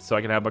completed, so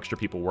I can have extra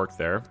people work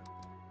there.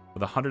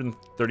 With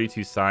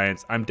 132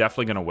 science, I'm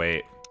definitely going to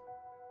wait.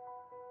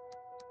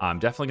 I'm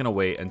definitely going to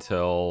wait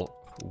until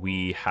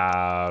we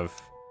have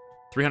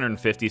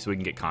 350 so we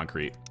can get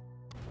concrete.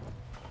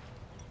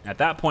 At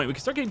that point, we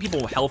can start getting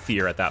people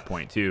healthier at that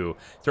point, too.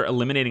 Start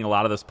eliminating a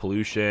lot of this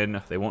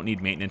pollution. They won't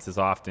need maintenance as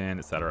often,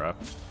 etc.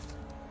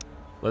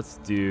 Let's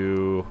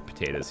do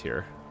potatoes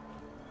here.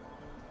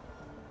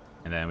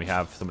 And then we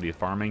have somebody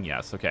farming.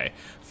 Yes, okay.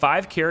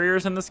 5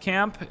 carriers in this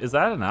camp. Is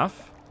that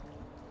enough?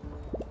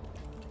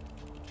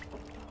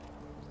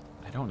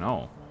 I don't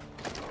know.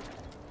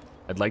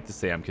 I'd like to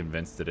say I'm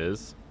convinced it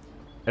is.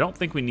 I don't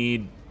think we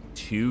need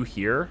 2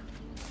 here.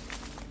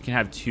 You can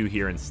have 2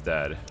 here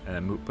instead. And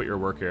then put your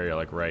work area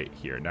like right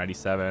here.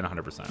 97,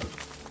 100%.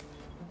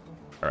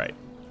 All right.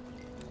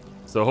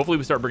 So hopefully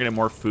we start bringing in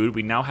more food.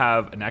 We now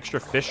have an extra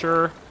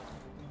fisher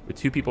with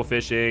 2 people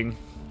fishing.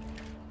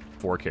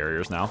 4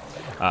 carriers now.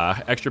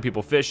 Extra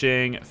people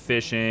fishing,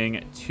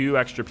 2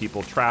 extra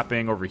people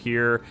trapping over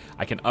here.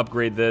 I can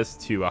upgrade this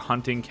to a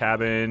hunting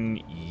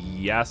cabin.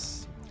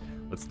 Yes.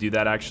 Let's do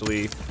that,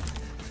 actually.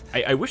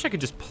 I wish I could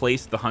just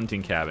place the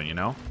hunting cabin, you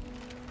know?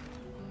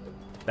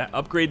 That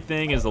upgrade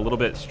thing is a little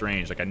bit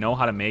strange. Like, I know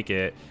how to make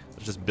it.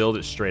 Let's just build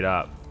it straight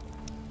up.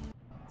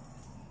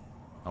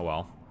 Oh,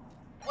 well.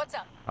 What's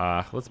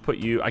up? Let's put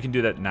you... I can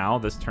do that now,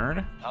 this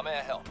turn. How may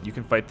I help? You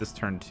can fight this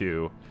turn,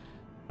 too.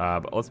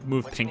 But let's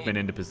move Pinkman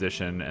into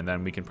position, and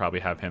then we can probably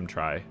have him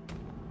try.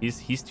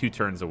 He's 2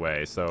 turns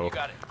away, so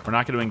we're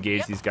not going to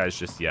engage these guys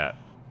just yet.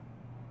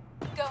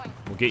 Going.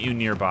 We'll get you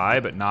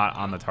nearby, but not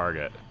on the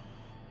target.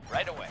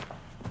 Right away.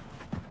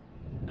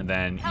 And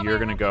then you're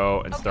going to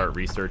go and start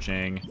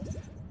researching.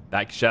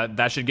 That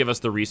should give us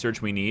the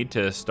research we need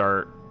to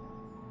start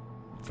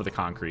for the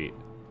concrete.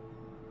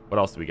 What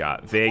else do we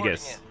got?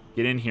 Vegas.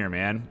 Get in here,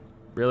 man.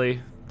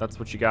 Really? That's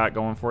what you got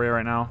going for you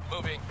right now?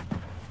 Moving.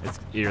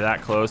 You're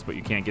that close, but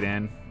you can't get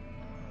in?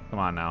 Come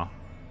on now.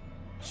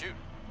 Shoot.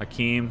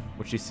 Hakeem,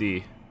 what you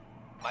see?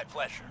 My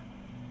pleasure.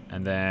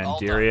 And then All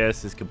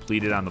Darius is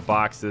completed on the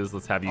boxes.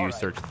 Let's have you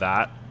search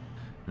that.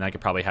 And I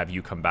could probably have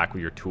you come back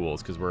with your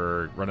tools because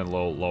we're running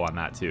low on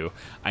that too.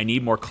 I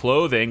need more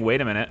clothing.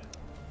 Wait a minute.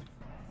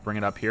 Bring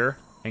it up here.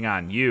 Hang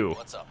on.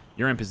 What's up?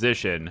 You're in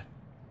position.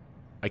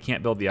 I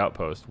can't build the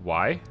outpost.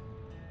 Why?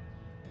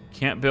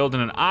 Can't build in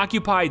an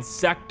occupied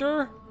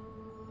sector?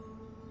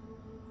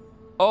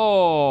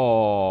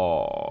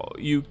 Oh,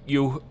 you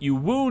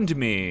wound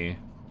me.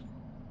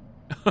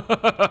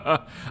 I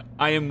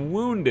am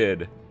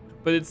wounded,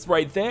 but it's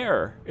right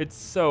there. It's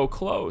so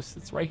close.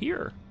 It's right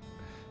here.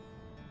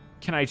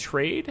 Can I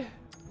trade?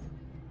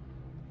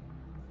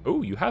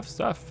 Oh, you have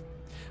stuff,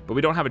 but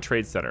we don't have a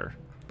trade center.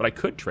 But I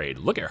could trade.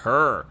 Look at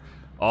her.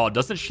 Oh,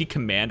 doesn't she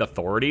command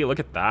authority? Look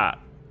at that.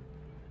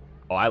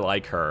 Oh, I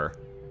like her.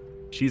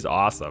 She's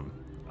awesome.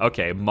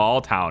 Okay,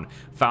 Mall Town.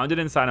 Founded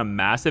inside a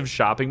massive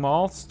shopping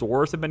mall,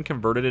 stores have been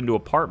converted into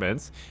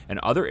apartments, and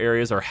other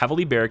areas are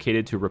heavily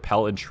barricaded to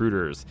repel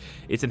intruders.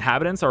 Its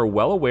inhabitants are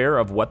well aware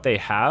of what they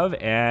have,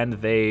 and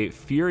they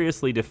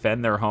furiously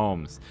defend their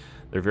homes.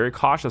 They're very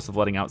cautious of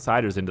letting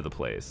outsiders into the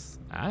place.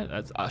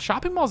 A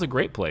shopping mall is a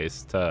great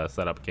place to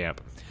set up camp.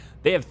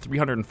 They have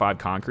 305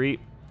 concrete.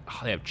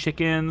 Oh, they have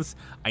chickens.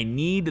 I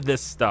need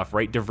this stuff,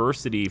 right?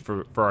 Diversity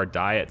for our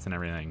diets and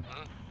everything.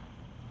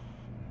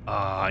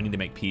 I need to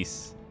make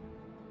peace.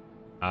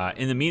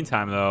 In the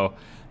meantime, though,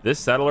 this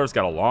settler's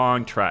got a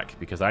long trek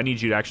because I need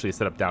you to actually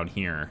set up down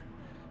here.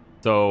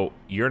 So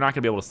you're not going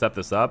to be able to set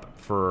this up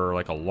for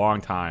like a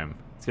long time.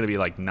 It's going to be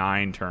like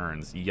 9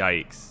 turns.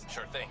 Yikes.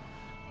 Sure thing.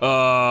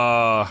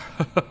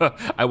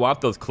 I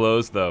want those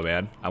clothes, though,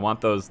 man. I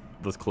want those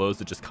clothes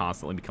to just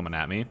constantly be coming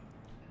at me.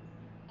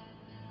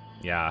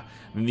 Yeah,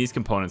 and these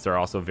components are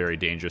also very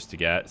dangerous to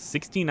get.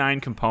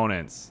 69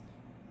 components.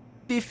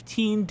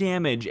 15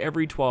 damage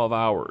every 12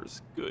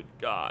 hours. Good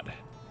God.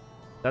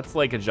 That's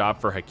like a job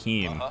for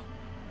Hakeem.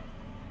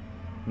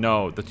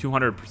 No, the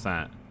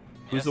 200%.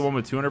 Who's the one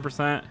with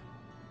 200%? Is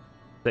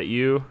that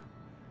you?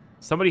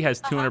 Somebody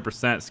has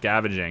 200%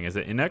 scavenging. Is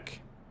it Inuk?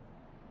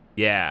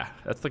 Yeah,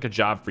 that's like a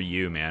job for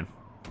you, man.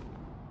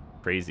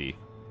 Crazy.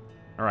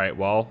 All right,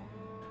 well.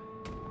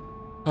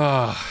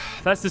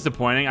 That's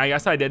disappointing. I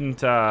guess I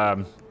didn't...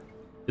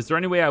 is there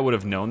any way I would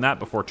have known that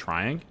before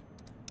trying?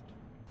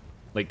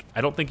 Like,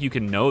 I don't think you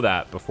can know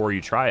that before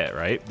you try it,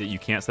 right? That you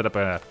can't set up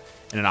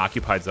in an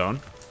occupied zone.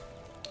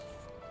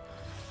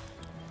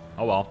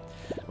 Oh, well.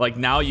 Like,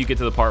 now you get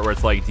to the part where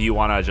it's like, do you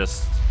want to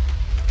just...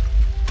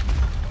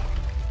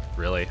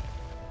 Really?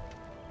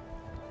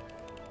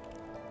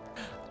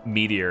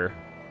 Meteor.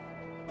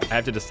 I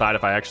have to decide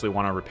if I actually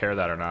want to repair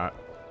that or not.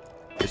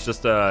 It's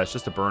just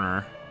a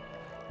burner.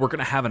 We're going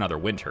to have another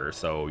winter,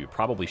 so you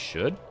probably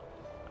should.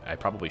 I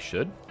probably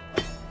should.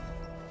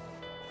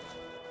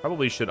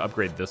 Probably should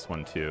upgrade this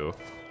one too.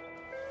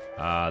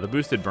 The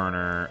boosted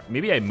burner.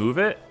 Maybe I move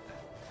it.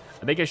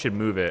 I think I should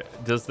move it.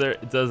 Does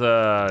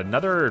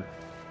another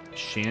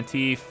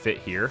shanty fit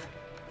here?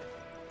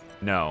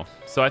 No.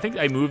 So I think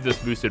I move this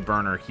boosted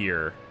burner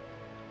here.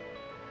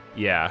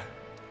 Yeah.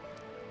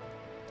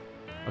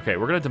 Okay,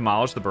 we're gonna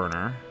demolish the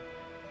burner.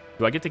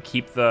 Do I get to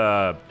keep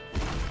the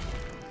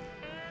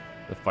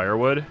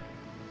firewood?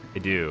 I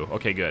do.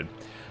 Okay, good.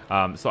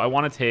 So I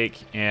want to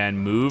take and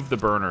move the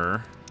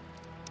burner.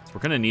 So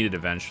we're gonna need it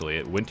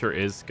eventually. Winter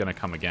is gonna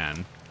come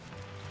again.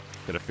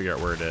 Gotta figure out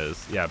where it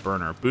is. Yeah,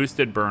 burner.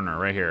 Boosted burner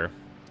right here.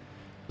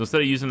 So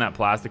instead of using that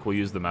plastic, we'll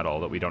use the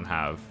metal that we don't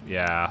have.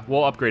 Yeah,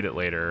 we'll upgrade it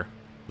later.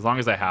 As long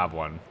as I have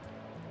one.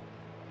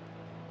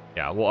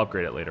 Yeah, we'll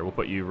upgrade it later. We'll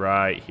put you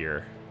right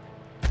here.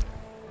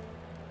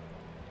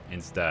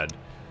 Instead.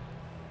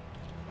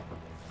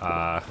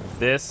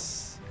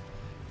 This...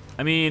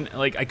 I mean,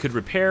 like, I could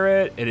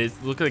repair it. It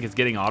is look like it's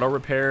getting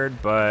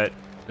auto-repaired, but...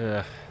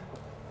 I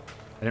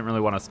didn't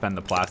really want to spend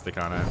the plastic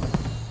on it.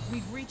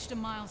 We've reached a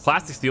milestone.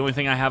 Plastic's the only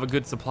thing I have a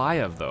good supply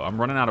of, though. I'm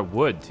running out of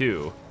wood,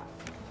 too.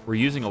 We're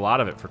using a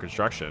lot of it for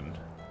construction.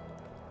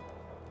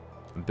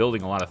 I'm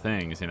building a lot of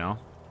things, you know?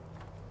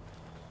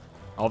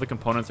 All the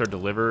components are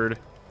delivered.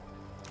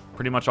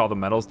 Pretty much all the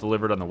metal's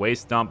delivered on the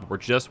waste dump. We're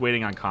just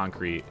waiting on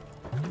concrete.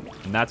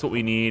 And that's what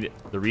we need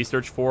the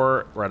research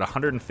for. We're at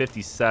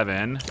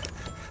 157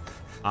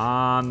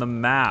 on the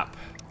map.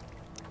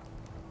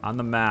 On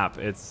the map,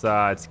 it's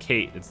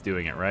Kate that's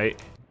doing it, right?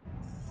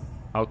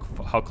 How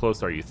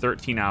close are you?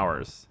 13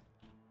 hours.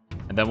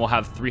 And then we'll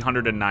have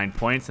 309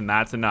 points, and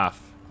that's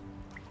enough.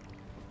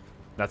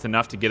 That's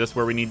enough to get us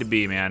where we need to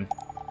be, man.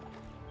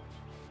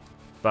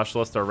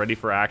 Specialists are ready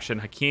for action.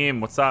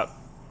 Hakeem, what's up?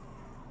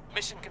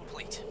 Mission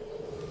complete.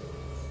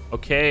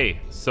 Okay,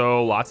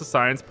 so lots of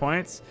science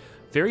points.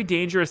 Very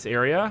dangerous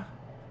area,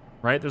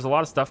 right? There's a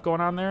lot of stuff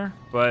going on there,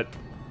 but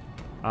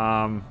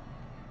not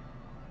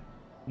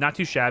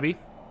too shabby.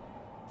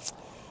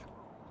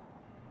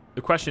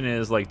 The question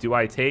is, like, do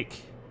I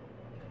take...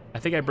 I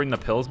think I bring the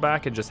pills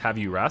back and just have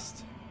you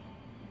rest.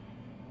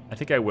 I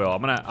think I will.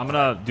 I'm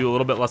gonna do a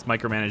little bit less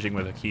micromanaging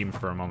with Hakeem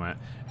for a moment.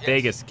 Yes.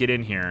 Vegas, get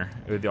in here.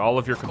 With all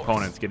of your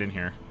components, get in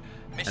here.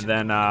 Mission.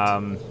 And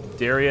then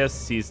Darius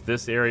sees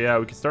this area.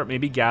 We could start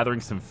maybe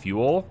gathering some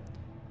fuel.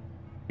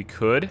 We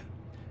could,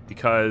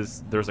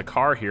 because there's a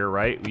car here,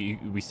 right?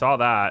 We saw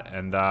that,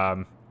 and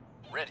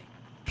ready.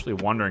 Actually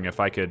wondering if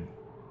I could...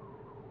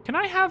 Can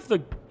I have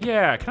the...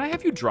 Yeah, can I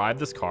have you drive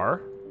this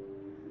car?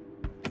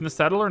 Can the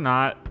settler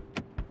not...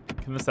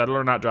 Can the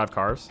settler not drive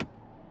cars?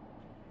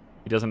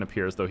 He doesn't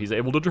appear as though he's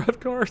able to drive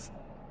cars.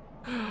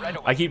 Right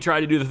away. I keep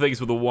trying to do the things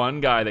with the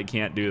one guy that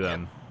can't do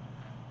them. Yep.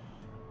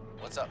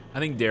 What's up? I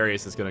think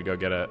Darius is gonna go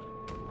get it.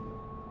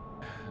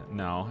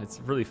 No, it's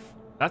really...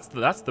 That's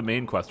the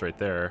main quest right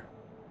there.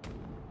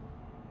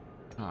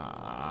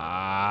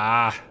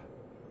 Ah...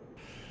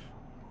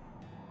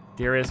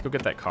 Darius, go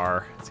get that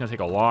car. It's gonna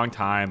take a long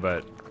time,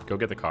 but go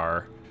get the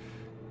car.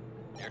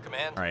 Your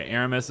command. All right,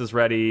 Aramis is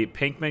ready.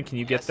 Pinkman, can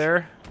you get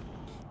there?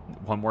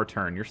 One more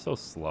turn. You're so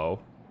slow.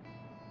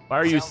 Why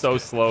are you so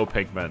slow,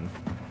 Pinkman?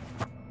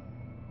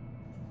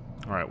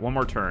 All right, one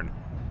more turn.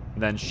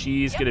 And then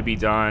she's gonna be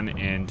done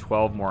in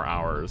 12 more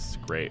hours.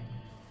 Great.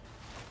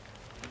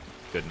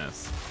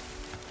 Goodness.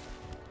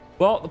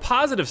 Well, the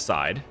positive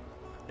side,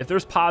 if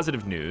there's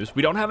positive news,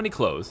 we don't have any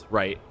clothes,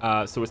 right?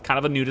 So it's kind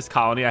of a nudist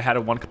colony. I had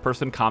a one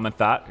person comment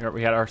that.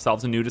 We had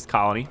ourselves a nudist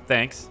colony.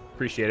 Thanks.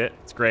 Appreciate it.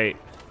 It's great.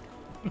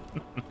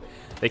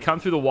 They come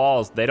through the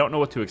walls. They don't know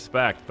what to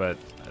expect, but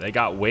they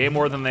got way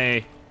more than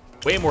they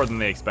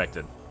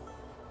expected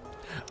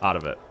out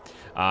of it.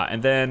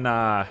 And then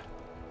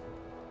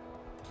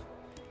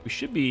we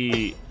should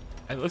be...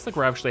 It looks like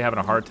we're actually having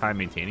a hard time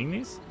maintaining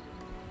these.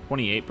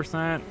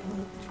 28%,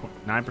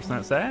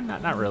 9%. So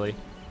not really.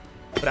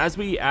 But as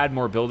we add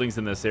more buildings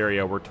in this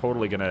area, we're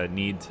totally going to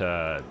need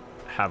to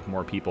have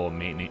more people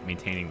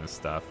maintaining this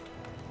stuff.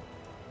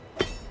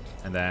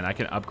 And then I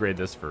can upgrade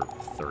this for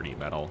 30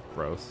 metal.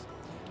 Gross.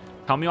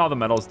 Tell me all the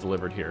metal is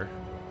delivered here.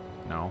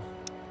 No.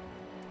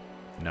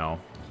 No.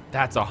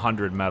 That's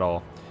 100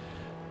 metal.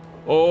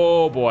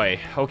 Oh boy.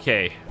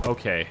 Okay.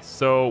 Okay.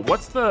 So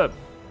what's the...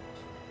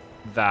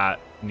 That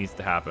needs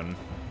to happen.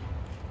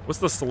 What's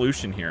the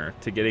solution here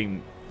to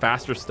getting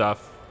faster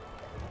stuff?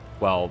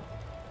 Well,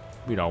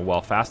 you know,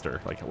 well, faster.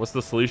 Like, what's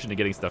the solution to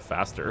getting stuff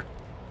faster?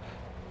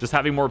 Just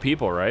having more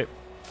people, right?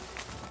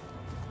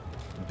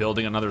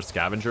 Building another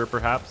scavenger,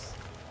 perhaps?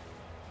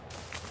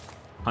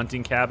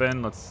 Hunting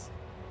cabin. Let's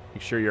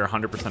make sure you're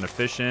 100%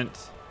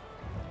 efficient.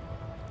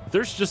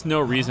 There's just no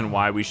reason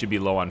why we should be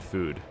low on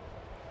food.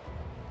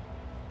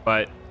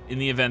 But in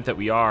the event that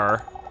we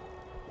are,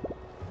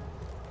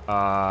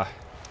 I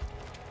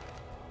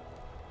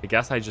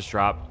guess I just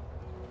drop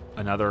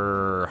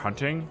another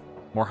hunting.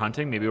 More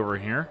hunting, maybe over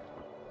here.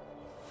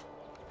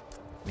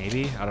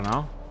 Maybe, I don't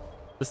know.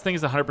 This thing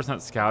is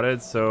 100%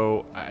 scouted,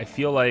 so I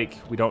feel like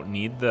we don't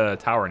need the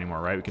tower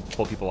anymore, right? We can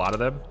pull people out of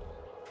them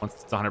once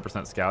it's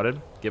 100%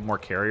 scouted. Get more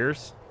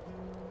carriers.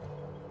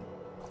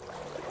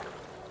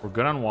 We're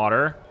good on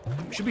water.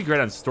 We should be great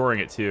on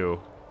storing it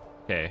too.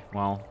 Okay,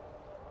 well,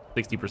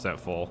 60%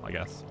 full, I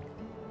guess.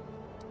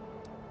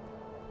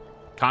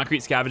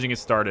 Concrete scavenging is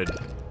started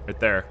right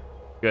there.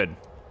 Good.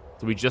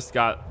 So we just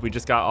got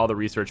all the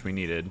research we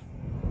needed.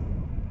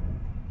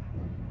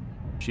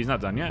 She's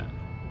not done yet.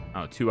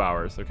 Oh, 2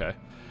 hours. Okay.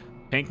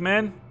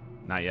 Pinkman?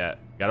 Not yet.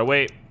 Gotta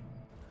wait.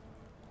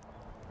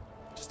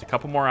 Just a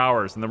couple more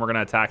hours, and then we're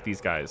gonna attack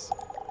these guys.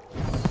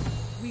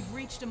 We've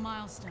reached a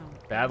milestone.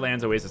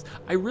 Badlands Oasis.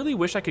 I really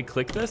wish I could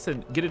click this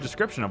and get a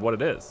description of what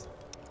it is.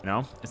 You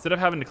know, instead of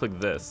having to click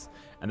this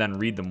and then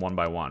read them one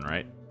by one,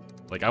 right?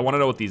 Like, I want to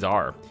know what these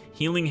are.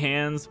 Healing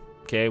hands.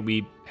 Okay,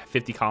 we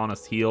 50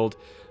 colonists healed.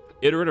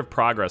 Iterative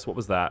progress. What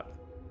was that?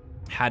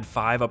 Had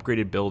 5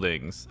 upgraded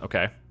buildings.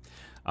 Okay.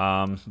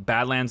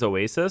 Badlands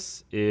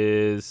Oasis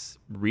is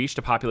reached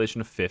a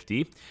population of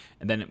 50,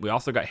 and then we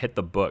also got hit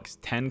the books.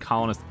 10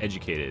 colonists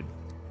educated.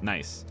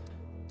 Nice.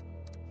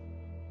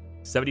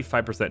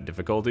 75%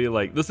 difficulty.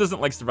 Like, this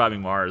isn't like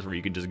Surviving Mars where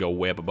you can just go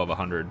way up above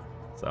 100.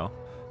 So,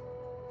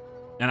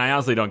 and I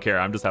honestly don't care.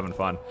 I'm just having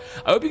fun.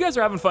 I hope you guys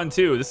are having fun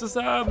too. This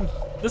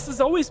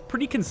has always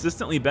pretty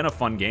consistently been a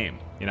fun game.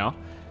 You know,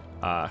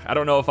 I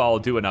don't know if I'll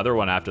do another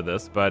one after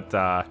this, but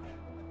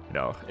you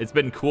know, it's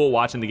been cool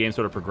watching the game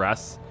sort of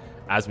progress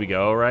as we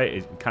go, right?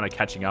 It kind of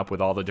catching up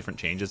with all the different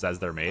changes as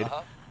they're made.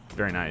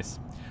 Very nice.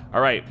 All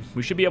right,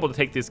 we should be able to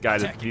take these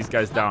guys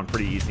down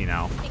pretty easy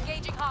now.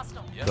 Engaging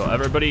hostile. So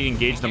everybody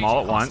engage them all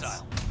at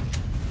once.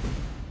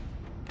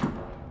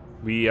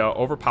 We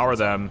overpower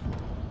them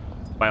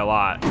by a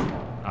lot.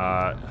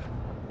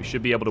 We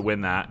should be able to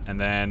win that. And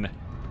then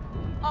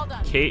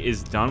Kate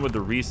is done with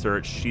the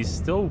research. She's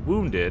still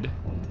wounded.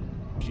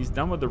 She's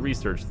done with the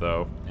research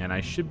though, and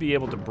I should be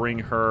able to bring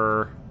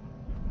her.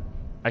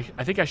 I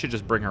think I should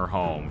just bring her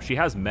home. She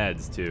has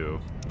meds too.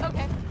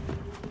 Okay.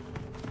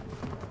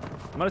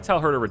 I'm gonna tell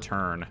her to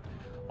return.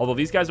 Although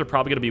these guys are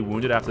probably gonna be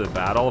wounded after the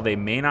battle, they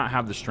may not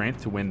have the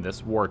strength to win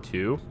this war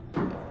too.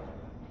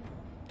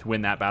 To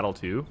win that battle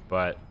too,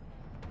 but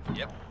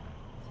yep,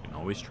 you can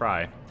always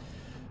try.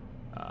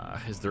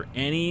 Is there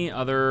any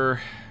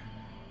other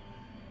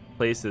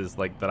places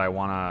like that I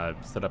want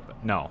to set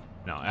up? No.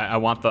 I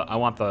want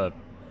the.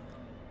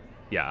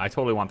 Yeah, I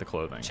totally want the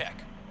clothing. Check.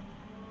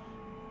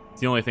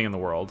 It's the only thing in the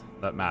world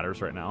that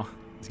matters right now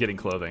is getting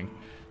clothing.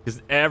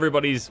 Because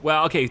everybody's,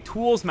 well, okay,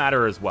 tools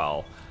matter as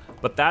well.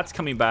 But that's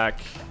coming back,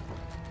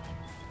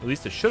 at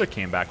least it should have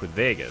came back with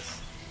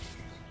Vegas.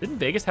 Didn't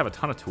Vegas have a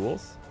ton of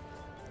tools?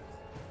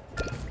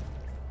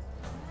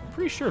 I'm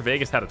pretty sure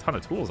Vegas had a ton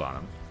of tools on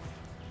him.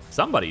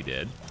 Somebody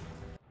did.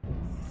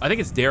 I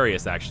think it's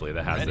Darius, actually,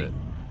 that has it.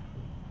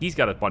 He's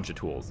got a bunch of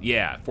tools.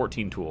 Yeah,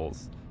 14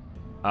 tools.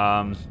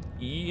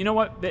 You know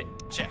what?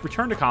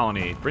 Return to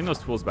colony. Bring those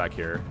tools back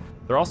here.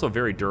 They're also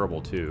very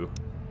durable, too.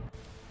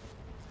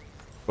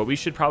 But we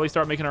should probably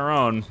start making our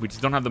own. We just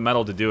don't have the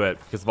metal to do it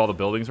because of all the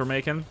buildings we're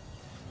making.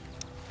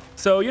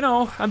 So, you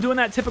know, I'm doing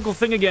that typical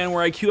thing again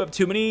where I queue up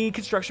too many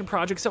construction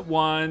projects at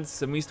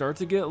once and we start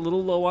to get a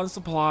little low on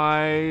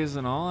supplies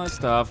and all that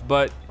stuff.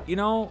 But, you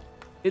know,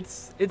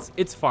 it's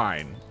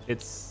fine.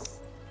 It's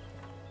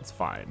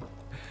fine.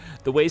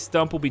 The waste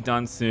dump will be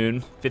done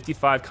soon.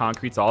 55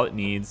 concrete's all it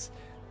needs.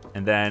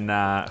 And then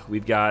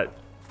we've got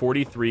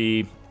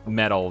 43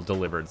 metal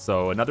delivered.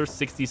 So another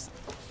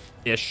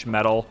 60-ish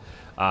metal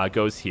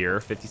goes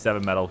here.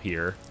 57 metal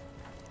here.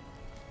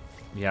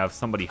 We have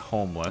somebody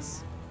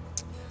homeless.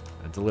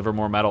 Deliver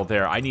more metal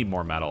there. I need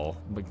more metal.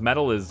 Like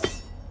metal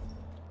is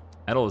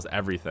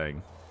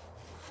everything.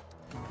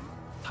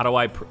 How do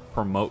I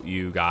promote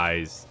you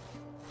guys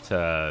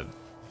to,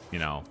 you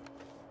know,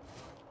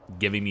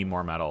 giving me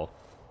more metal?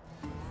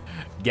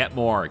 Get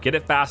more. Get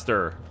it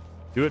faster.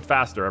 Do it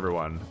faster,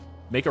 everyone.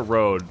 Make a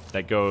road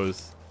that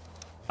goes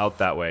out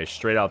that way,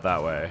 straight out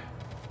that way.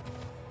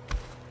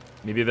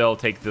 Maybe they'll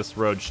take this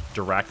road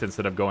direct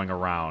instead of going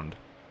around.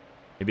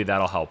 Maybe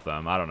that'll help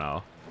them. I don't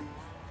know.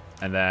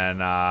 And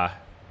then I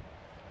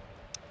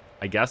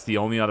guess the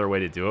only other way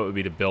to do it would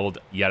be to build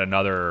yet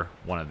another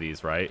one of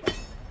these, right?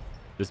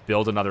 Just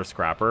build another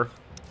scrapper.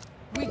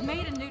 We've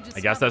made a new discovery. I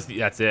guess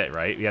that's it,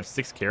 right? We have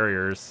 6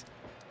 carriers.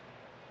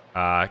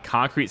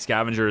 Concrete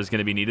scavenger is going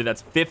to be needed.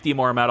 That's 50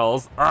 more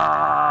metals.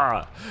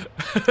 Ah!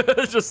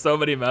 There's just so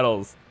many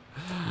metals.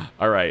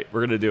 All right,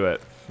 we're going to do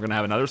it. We're going to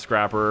have another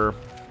scrapper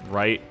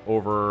right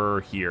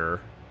over here.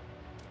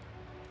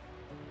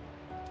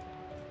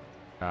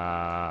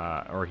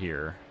 Or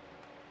here.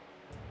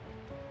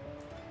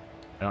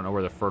 I don't know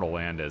where the fertile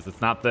land is.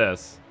 It's not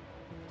this.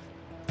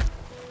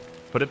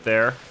 Put it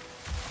there.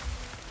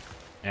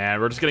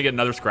 And we're just going to get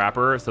another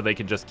scrapper so they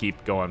can just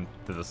keep going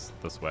to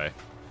this way.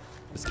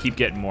 Just keep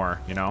getting more,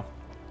 you know?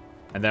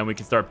 And then we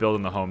can start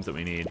building the homes that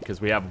we need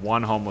because we have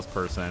 1 homeless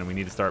person. We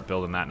need to start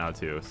building that now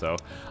too. So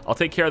I'll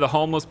take care of the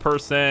homeless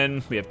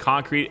person. We have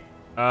concrete.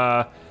 We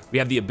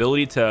have the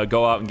ability to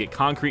go out and get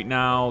concrete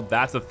now.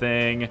 That's a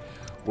thing.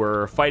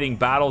 We're fighting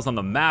battles on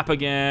the map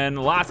again.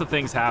 Lots of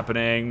things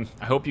happening.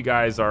 I hope you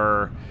guys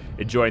are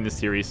enjoying this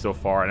series so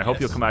far. And I hope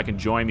you'll come back and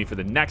join me for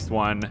the next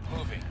one.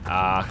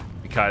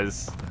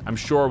 Because I'm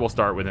sure we'll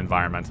start with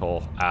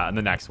environmental in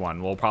the next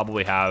one. We'll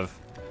probably have...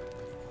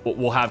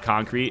 We'll have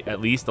concrete,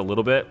 at least a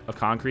little bit of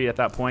concrete at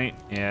that point,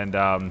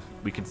 and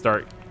we can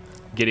start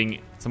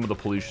getting some of the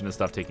pollution and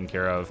stuff taken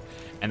care of.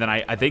 And then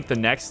I think the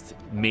next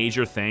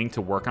major thing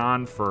to work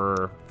on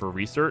for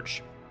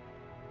research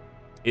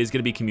is going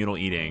to be communal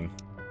eating.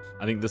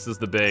 I think this is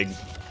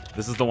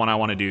the one I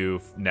want to do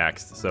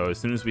next. So as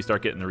soon as we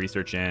start getting the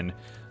research in,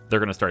 they're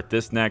going to start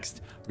this next.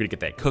 We're going to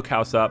get that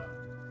cookhouse up,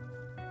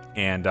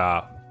 and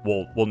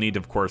we'll need to,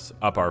 of course,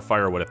 up our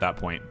firewood at that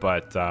point,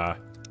 but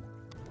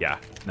yeah,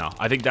 no,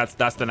 I think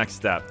that's the next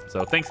step.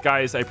 So thanks,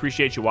 guys. I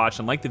appreciate you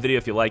watching. Like the video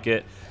if you like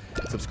it.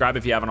 Subscribe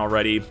if you haven't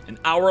already. An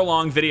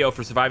hour-long video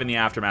for surviving the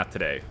aftermath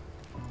today.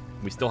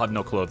 We still have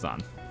no clothes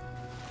on.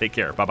 Take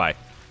care. Bye-bye.